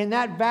 in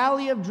that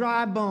valley of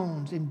dry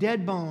bones and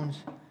dead bones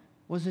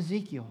was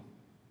Ezekiel.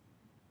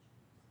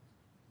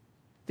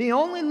 The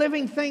only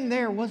living thing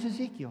there was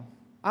Ezekiel.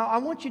 I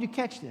want you to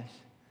catch this.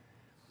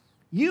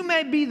 You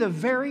may be the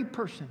very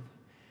person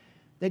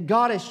that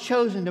God has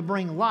chosen to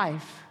bring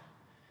life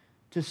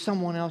to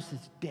someone else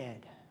that's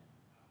dead.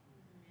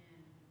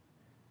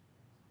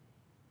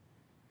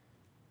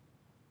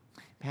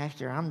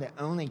 Pastor, I'm the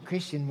only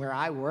Christian where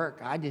I work.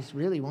 I just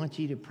really want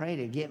you to pray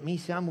to get me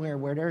somewhere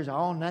where there's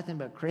all nothing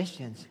but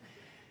Christians.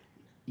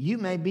 You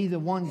may be the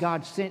one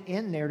God sent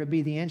in there to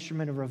be the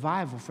instrument of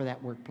revival for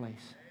that workplace.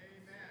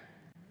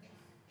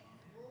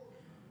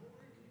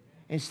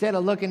 Instead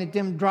of looking at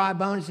them dry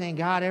bones and saying,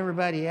 God,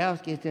 everybody else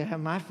gets to have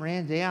my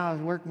friends. I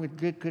was working with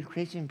good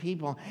Christian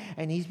people,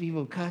 and these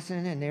people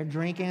cussing, and they're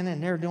drinking,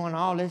 and they're doing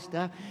all this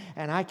stuff,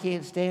 and I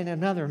can't stand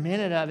another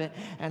minute of it,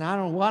 and I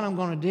don't know what I'm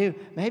going to do.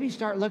 Maybe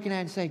start looking at it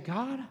and say,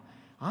 God,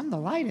 I'm the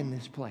light in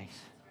this place.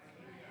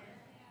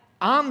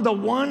 I'm the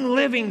one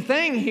living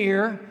thing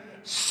here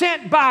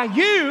sent by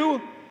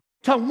you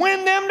to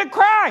win them to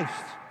Christ.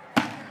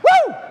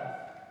 Woo!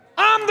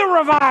 I'm the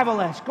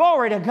revivalist.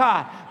 Glory to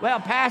God. Well,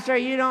 Pastor,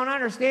 you don't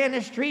understand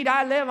the street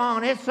I live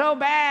on. It's so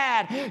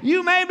bad.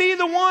 You may be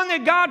the one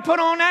that God put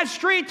on that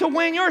street to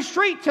win your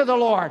street to the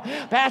Lord.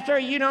 Pastor,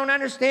 you don't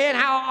understand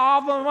how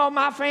awful of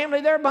my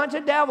family, they're a bunch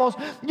of devils.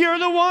 You're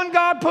the one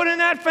God put in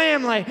that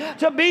family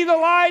to be the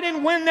light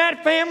and win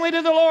that family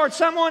to the Lord.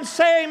 Someone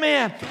say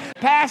amen.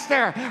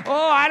 Pastor,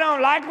 I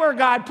don't like where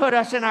God put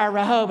us in our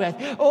Rehoboth.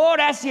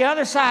 That's the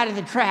other side of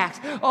the tracks.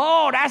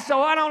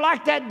 I don't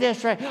like that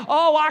district.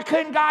 Why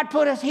couldn't God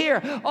put us here?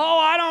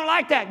 I don't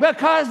like that.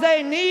 Because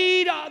they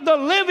need the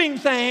living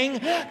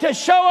thing to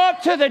show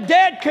up to the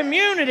dead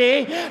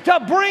community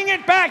to bring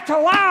it back to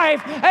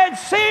life and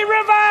see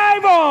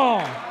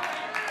revival.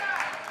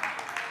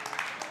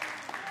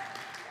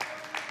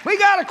 We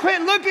got to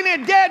quit looking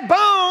at dead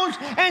bones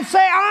and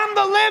say, I'm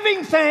the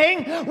living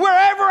thing.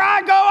 Wherever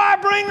I go, I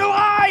bring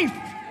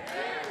life.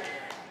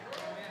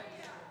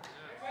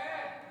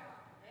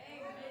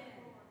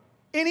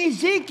 In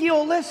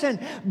Ezekiel, listen,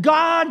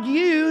 God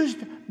used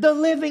the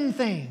living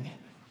thing.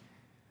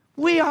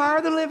 We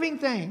are the living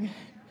thing.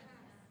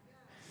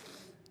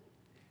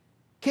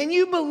 Can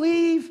you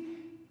believe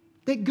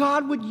that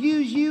God would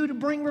use you to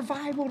bring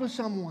revival to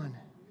someone,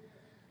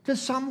 to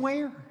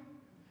somewhere?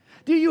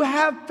 Do you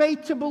have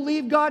faith to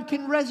believe God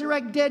can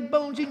resurrect dead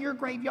bones in your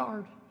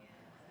graveyard?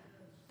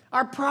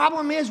 Our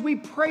problem is we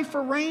pray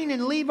for rain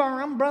and leave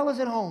our umbrellas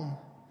at home.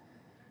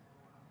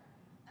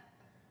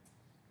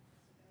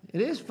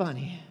 It is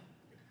funny.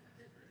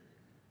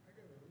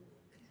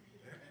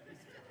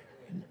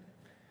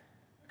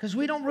 Because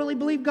we don't really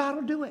believe God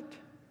will do it.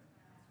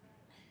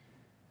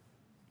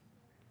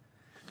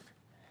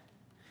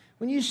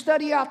 When you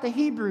study out the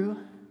Hebrew,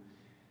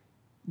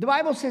 the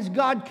Bible says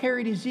God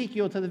carried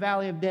Ezekiel to the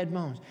valley of dead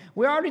bones.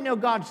 We already know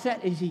God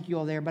set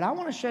Ezekiel there, but I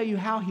want to show you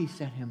how he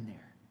set him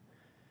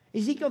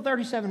there. Ezekiel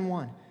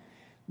 37:1.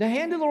 The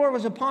hand of the Lord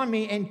was upon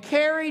me and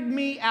carried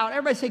me out.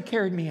 Everybody say,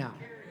 carried me out.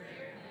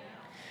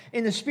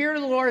 In the Spirit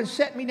of the Lord and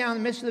set me down in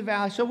the midst of the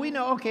valley. So we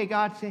know, okay,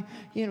 God said,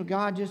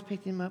 God just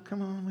picked him up.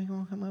 Come on, we're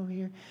going to come over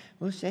here.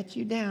 We'll set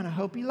you down. I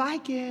hope you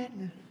like it.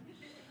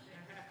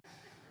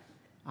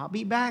 I'll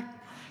be back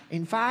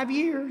in 5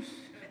 years.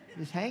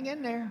 Just hang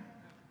in there.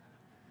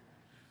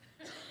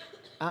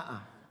 The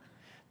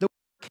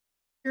word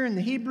here in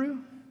the Hebrew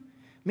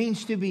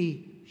means to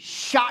be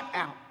shot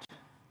out,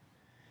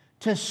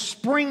 to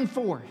spring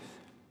forth,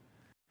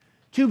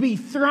 to be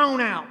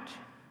thrown out.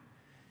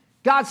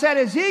 God said,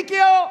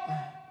 Ezekiel,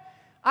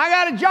 I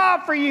got a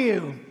job for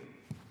you.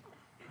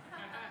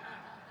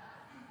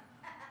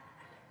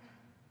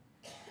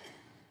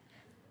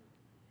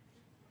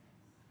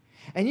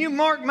 And you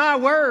mark my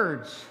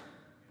words.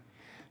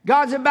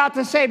 God's about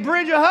to say,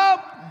 Bridge of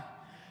Hope,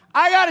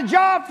 I got a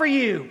job for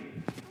you.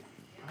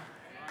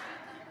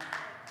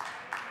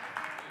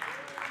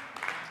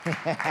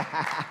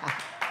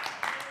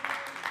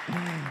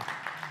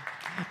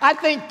 I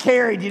think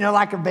carried,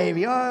 like a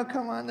baby. Oh,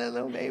 come on, that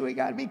little baby, we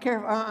got to be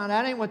careful.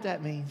 That ain't what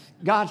that means.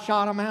 God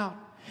shot him out.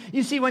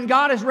 You see, when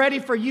God is ready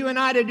for you and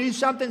I to do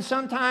something,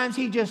 sometimes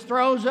he just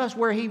throws us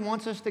where he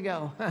wants us to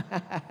go.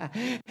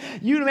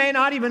 You may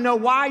not even know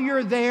why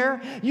you're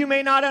there. You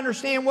may not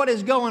understand what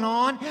is going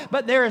on,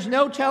 but there is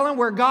no telling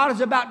where God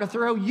is about to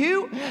throw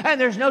you, and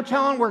there's no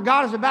telling where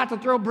God is about to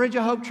throw Bridge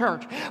of Hope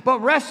Church. But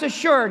rest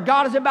assured,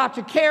 God is about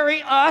to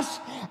carry us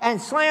and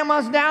slam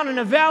us down in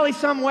a valley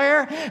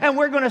somewhere, and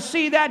we're going to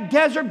see that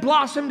desert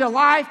blossom to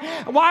life.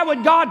 Why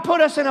would God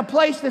put us in a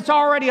place that's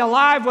already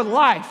alive with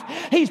life?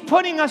 He's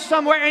putting us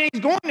somewhere, and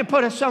he's going to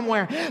put us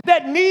somewhere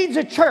that needs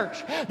a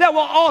church that will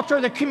alter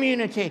the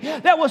community,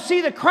 that will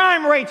see the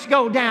crime rates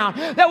go down,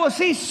 that will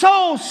see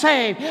souls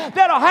saved,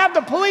 that'll have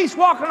the police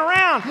walking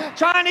around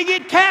trying to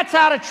get cats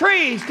out of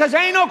trees because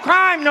there ain't no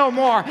crime no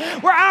more,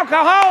 where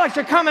alcoholics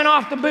are coming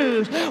off the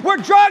booze, where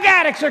drug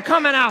addicts are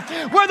coming out,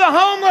 where the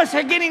homeless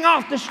are getting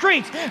off the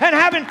streets and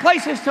having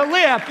places to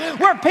live,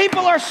 where people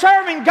are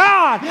serving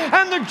God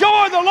and the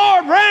joy of the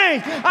Lord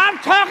reigns. I'm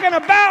talking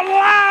about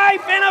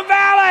life in a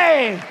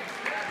valley.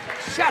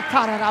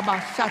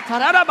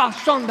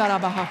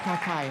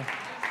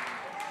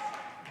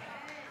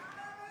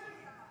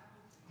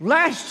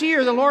 Last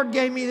year, the Lord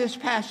gave me this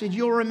passage.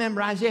 You'll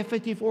remember Isaiah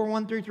 54,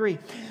 1-3.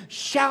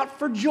 Shout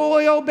for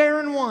joy, O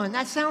barren one.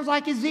 That sounds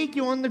like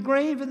Ezekiel in the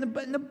grave and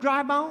the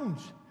dry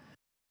bones.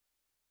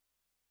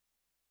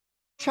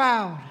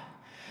 Child,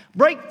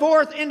 break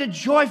forth into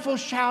joyful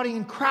shouting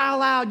and cry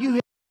aloud, you.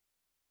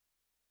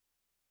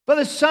 For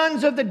the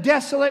sons of the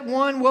desolate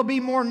one will be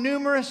more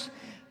numerous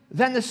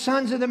than the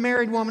sons of the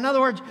married woman. In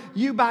other words,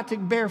 you about to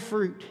bear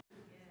fruit.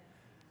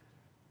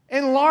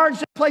 Enlarge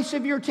the place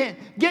of your tent.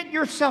 Get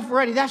yourself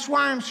ready. That's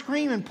why I'm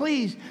screaming.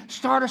 Please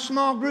start a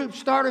small group.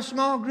 Start a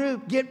small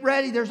group. Get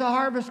ready. There's a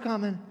harvest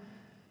coming.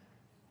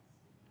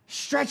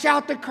 Stretch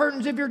out the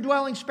curtains of your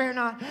dwelling. Spare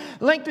not.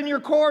 Lengthen your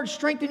cords.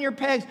 Strengthen your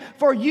pegs.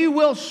 For you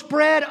will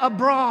spread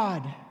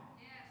abroad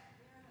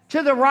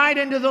to the right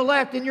and to the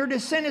left, and your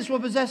descendants will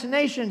possess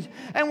nations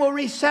and will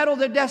resettle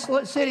the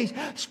desolate cities.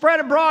 Spread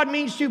abroad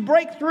means to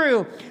break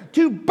through,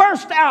 to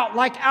burst out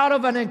like out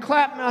of an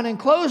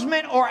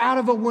enclosement or out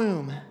of a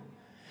womb.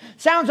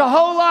 Sounds a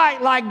whole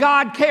lot like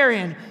God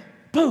carrying.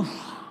 Poof.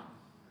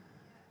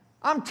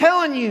 I'm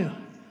telling you,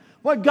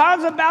 what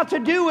God's about to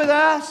do with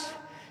us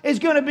is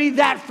going to be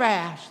that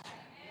fast.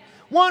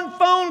 One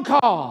phone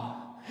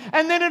call.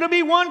 And then it'll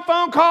be one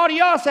phone call to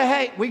y'all. Say,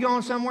 hey, we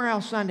going somewhere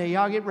else Sunday.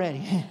 Y'all get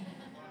ready.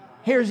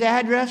 Here's the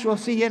address. We'll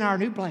see you in our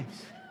new place.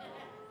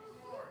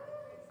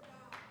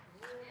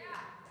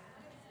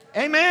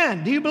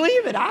 Amen. Do you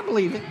believe it? I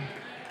believe it.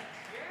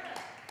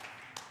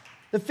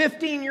 The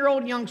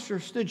 15-year-old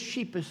youngster stood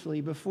sheepishly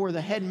before the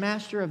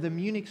headmaster of the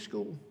Munich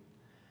school,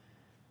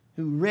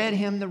 who read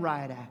him the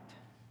riot act.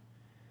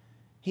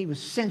 He was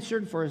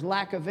censored for his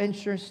lack of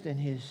interest in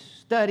his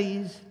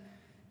studies,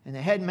 and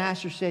the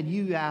headmaster said,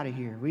 you out of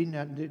here. We're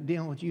not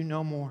dealing with you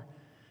no more.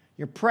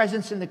 Your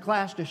presence in the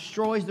class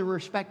destroys the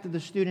respect of the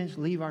students.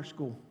 Leave our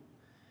school.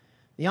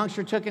 The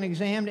youngster took an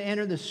exam to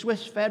enter the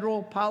Swiss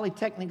Federal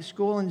Polytechnic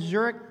School in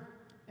Zurich,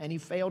 and he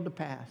failed to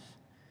pass.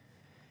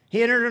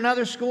 He entered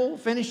another school,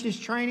 finished his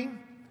training,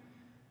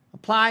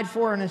 Applied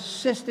for an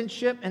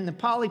assistantship in the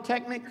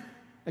Polytechnic.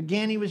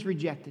 Again, he was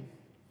rejected.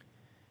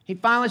 He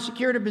finally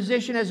secured a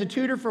position as a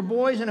tutor for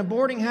boys in a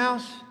boarding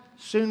house.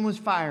 Soon was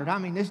fired. I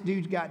mean, this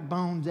dude's got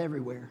bones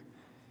everywhere.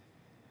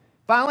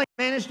 Finally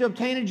managed to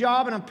obtain a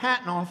job in a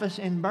patent office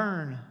in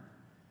Bern.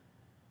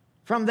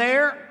 From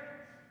there,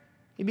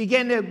 he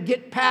began to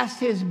get past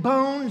his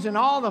bones and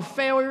all the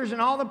failures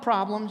and all the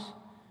problems.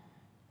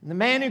 And the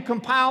man who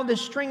compiled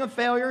this string of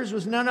failures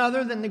was none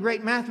other than the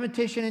great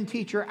mathematician and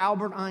teacher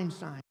Albert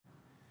Einstein,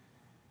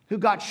 who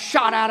got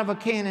shot out of a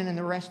cannon, and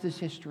the rest is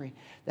history.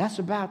 That's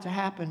about to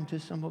happen to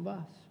some of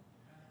us.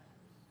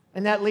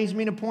 And that leads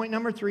me to point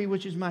number 3,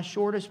 which is my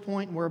shortest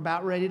point, and we're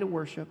about ready to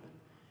worship.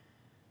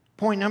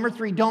 Point number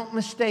 3, don't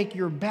mistake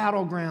your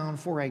battleground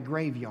for a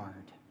graveyard.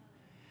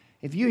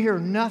 If you hear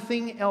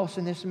nothing else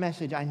in this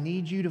message, I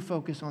need you to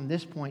focus on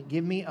this point.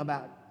 Give me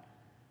about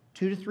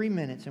 2 to 3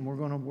 minutes, and we're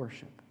going to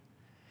worship.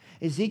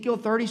 Ezekiel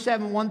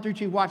 37, 1 through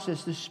 2. Watch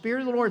this. The Spirit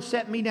of the Lord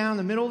set me down in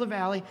the middle of the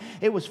valley.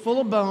 It was full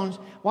of bones.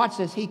 Watch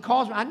this. He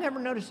caused me. I never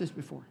noticed this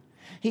before.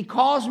 He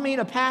caused me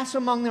to pass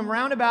among them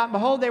round about. And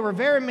behold, there were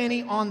very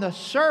many on the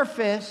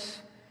surface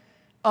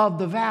of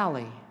the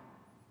valley.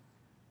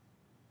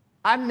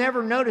 I've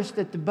never noticed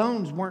that the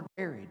bones weren't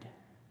buried.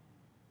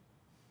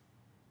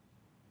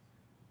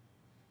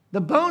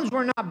 The bones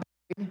were not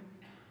buried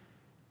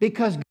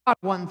because God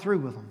wasn't through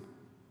with them.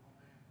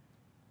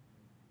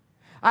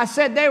 I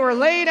said they were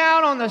laid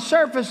out on the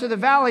surface of the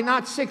valley,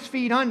 not 6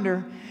 feet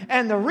under.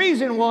 And the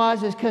reason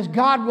is because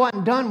God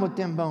wasn't done with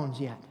them bones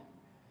yet.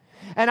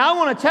 And I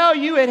want to tell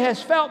you, it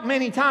has felt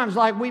many times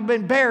like we've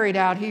been buried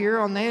out here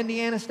on the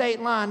Indiana state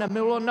line in the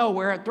middle of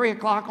nowhere at 3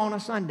 o'clock on a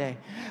Sunday.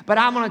 But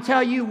I'm going to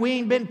tell you, we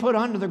ain't been put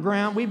under the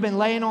ground. We've been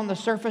laying on the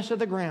surface of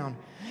the ground.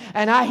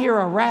 And I hear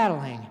a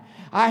rattling.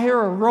 I hear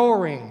a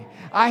roaring.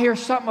 I hear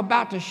something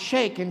about to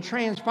shake and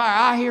transpire.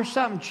 I hear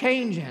something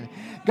changing.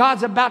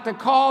 God's about to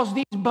cause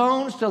these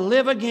bones to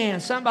live again.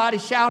 Somebody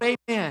shout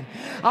amen.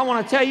 I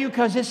want to tell you,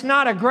 because it's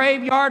not a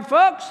graveyard,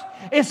 folks.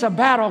 It's a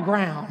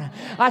battleground.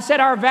 I said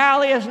our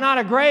valley is not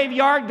a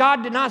graveyard.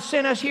 God did not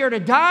send us here to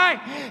die.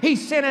 He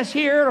sent us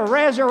here to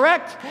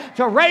resurrect,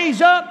 to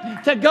raise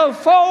up, to go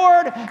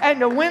forward, and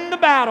to win the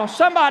battle.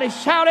 Somebody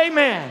shout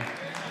amen.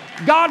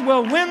 God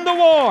will win the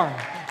war.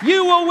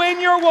 You will win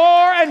your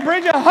war, and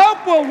Bridge of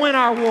Hope will win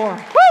our war.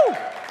 Woo!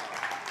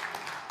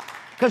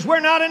 Because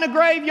we're not in a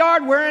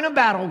graveyard, we're in a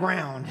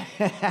battleground.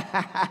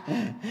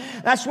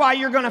 That's why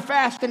you're going to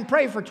fast and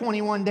pray for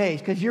 21 days,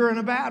 because you're in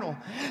a battle.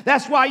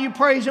 That's why you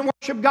praise and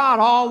worship God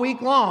all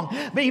week long,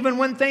 but even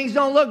when things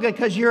don't look good,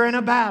 because you're in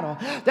a battle.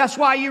 That's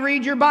why you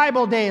read your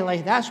Bible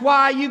daily. That's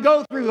why you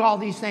go through all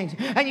these things,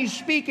 and you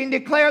speak and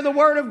declare the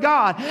Word of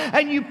God,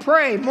 and you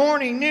pray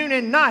morning, noon,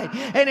 and night,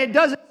 and it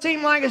doesn't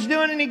seem like it's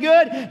doing any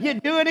good. You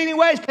do it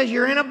anyways because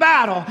you're in a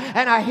battle,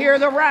 and I hear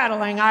the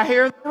rattling, I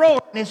hear the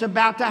roar, and it's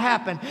about to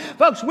happen.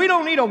 Folks, we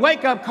don't need a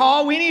wake-up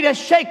call. We need a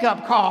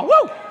shake-up call.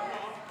 Woo!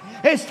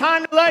 It's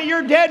time to let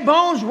your dead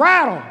bones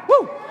rattle.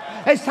 Woo!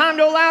 It's time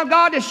to allow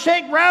God to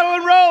shake, rattle,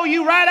 and roll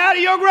you right out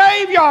of your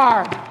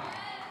graveyard.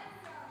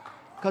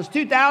 Because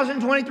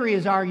 2023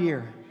 is our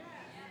year.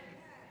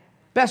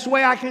 Best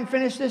way I can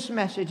finish this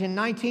message, in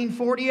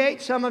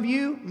 1948, some of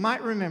you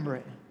might remember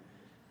it.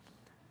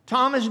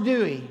 Thomas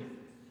Dewey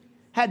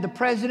had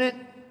the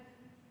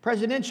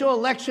presidential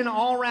election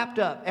all wrapped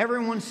up.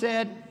 Everyone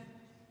said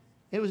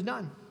it was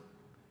done.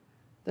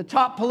 The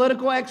top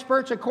political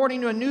experts,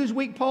 according to a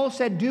Newsweek poll,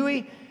 said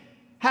Dewey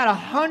had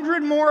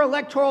 100 more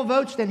electoral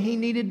votes than he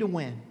needed to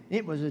win.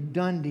 It was a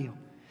done deal.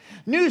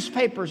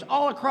 Newspapers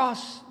all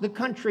across the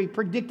country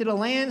predicted a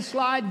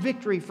landslide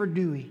victory for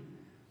Dewey.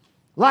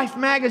 Life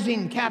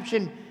magazine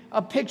captioned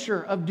a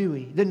picture of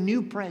Dewey, the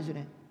new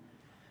president.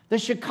 The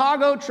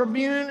Chicago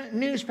Tribune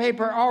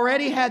newspaper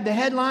already had the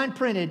headline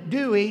printed,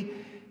 "Dewey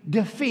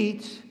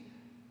defeats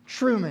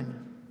Truman."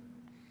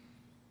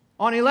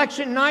 On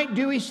election night,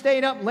 Dewey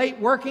stayed up late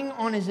working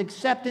on his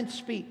acceptance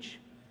speech.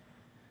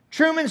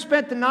 Truman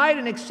spent the night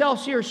in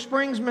Excelsior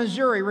Springs,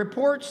 Missouri.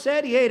 Reports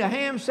said he ate a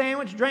ham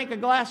sandwich, drank a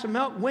glass of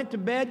milk, went to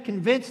bed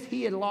convinced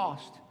he had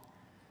lost.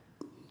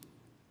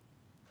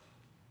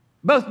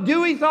 Both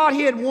Dewey thought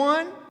he had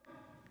won,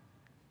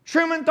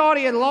 Truman thought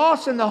he had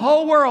lost, and the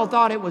whole world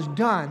thought it was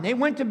done. They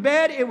went to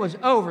bed, it was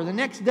over. The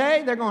next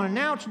day, they're going to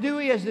announce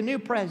Dewey as the new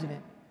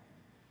president.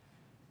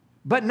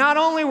 But not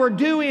only were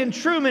Dewey and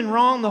Truman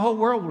wrong, the whole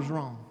world was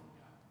wrong.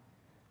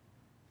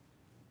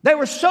 They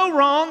were so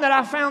wrong that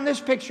I found this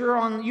picture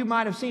on, you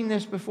might have seen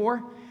this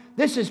before.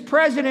 This is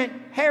President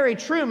Harry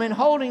Truman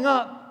holding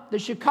up the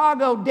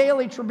Chicago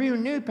Daily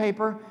Tribune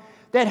newspaper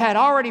that had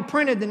already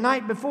printed the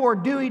night before,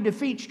 "Dewey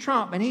defeats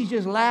Trump," and he's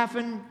just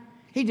laughing.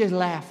 He's just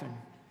laughing.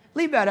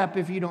 Leave that up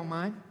if you don't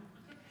mind.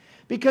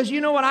 Because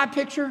you know what I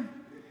picture?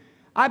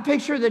 I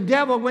picture the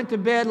devil went to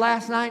bed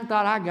last night and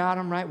thought, I got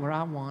him right where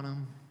I want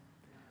him.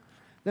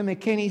 The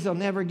McKinneys will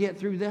never get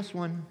through this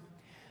one.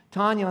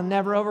 Tanya will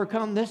never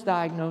overcome this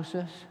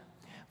diagnosis.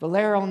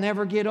 Valeria will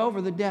never get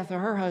over the death of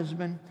her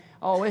husband.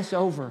 Oh, it's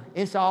over.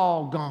 It's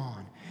all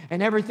gone.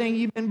 And everything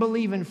you've been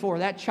believing for,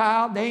 that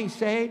child, they ain't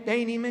saved, they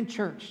ain't even in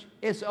church.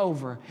 It's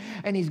over.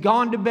 And he's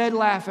gone to bed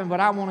laughing, but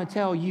I want to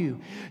tell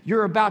you,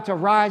 you're about to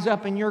rise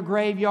up in your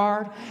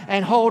graveyard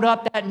and hold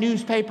up that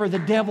newspaper the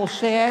devil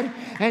said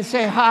and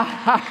say, ha,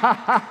 ha, ha,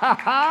 ha, ha,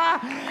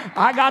 ha.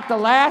 I got the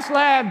last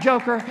laugh,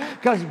 Joker,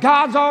 because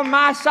God's on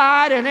my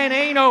side and it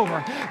ain't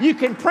over. You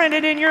can print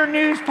it in your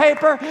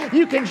newspaper.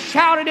 You can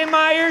shout it in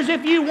my ears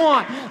if you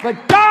want.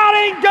 But God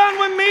ain't done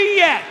with me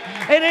yet.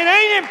 And it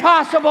ain't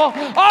impossible.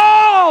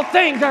 All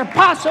things are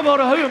possible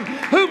to whom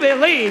who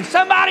believes.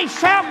 Somebody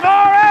shout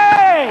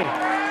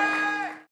glory!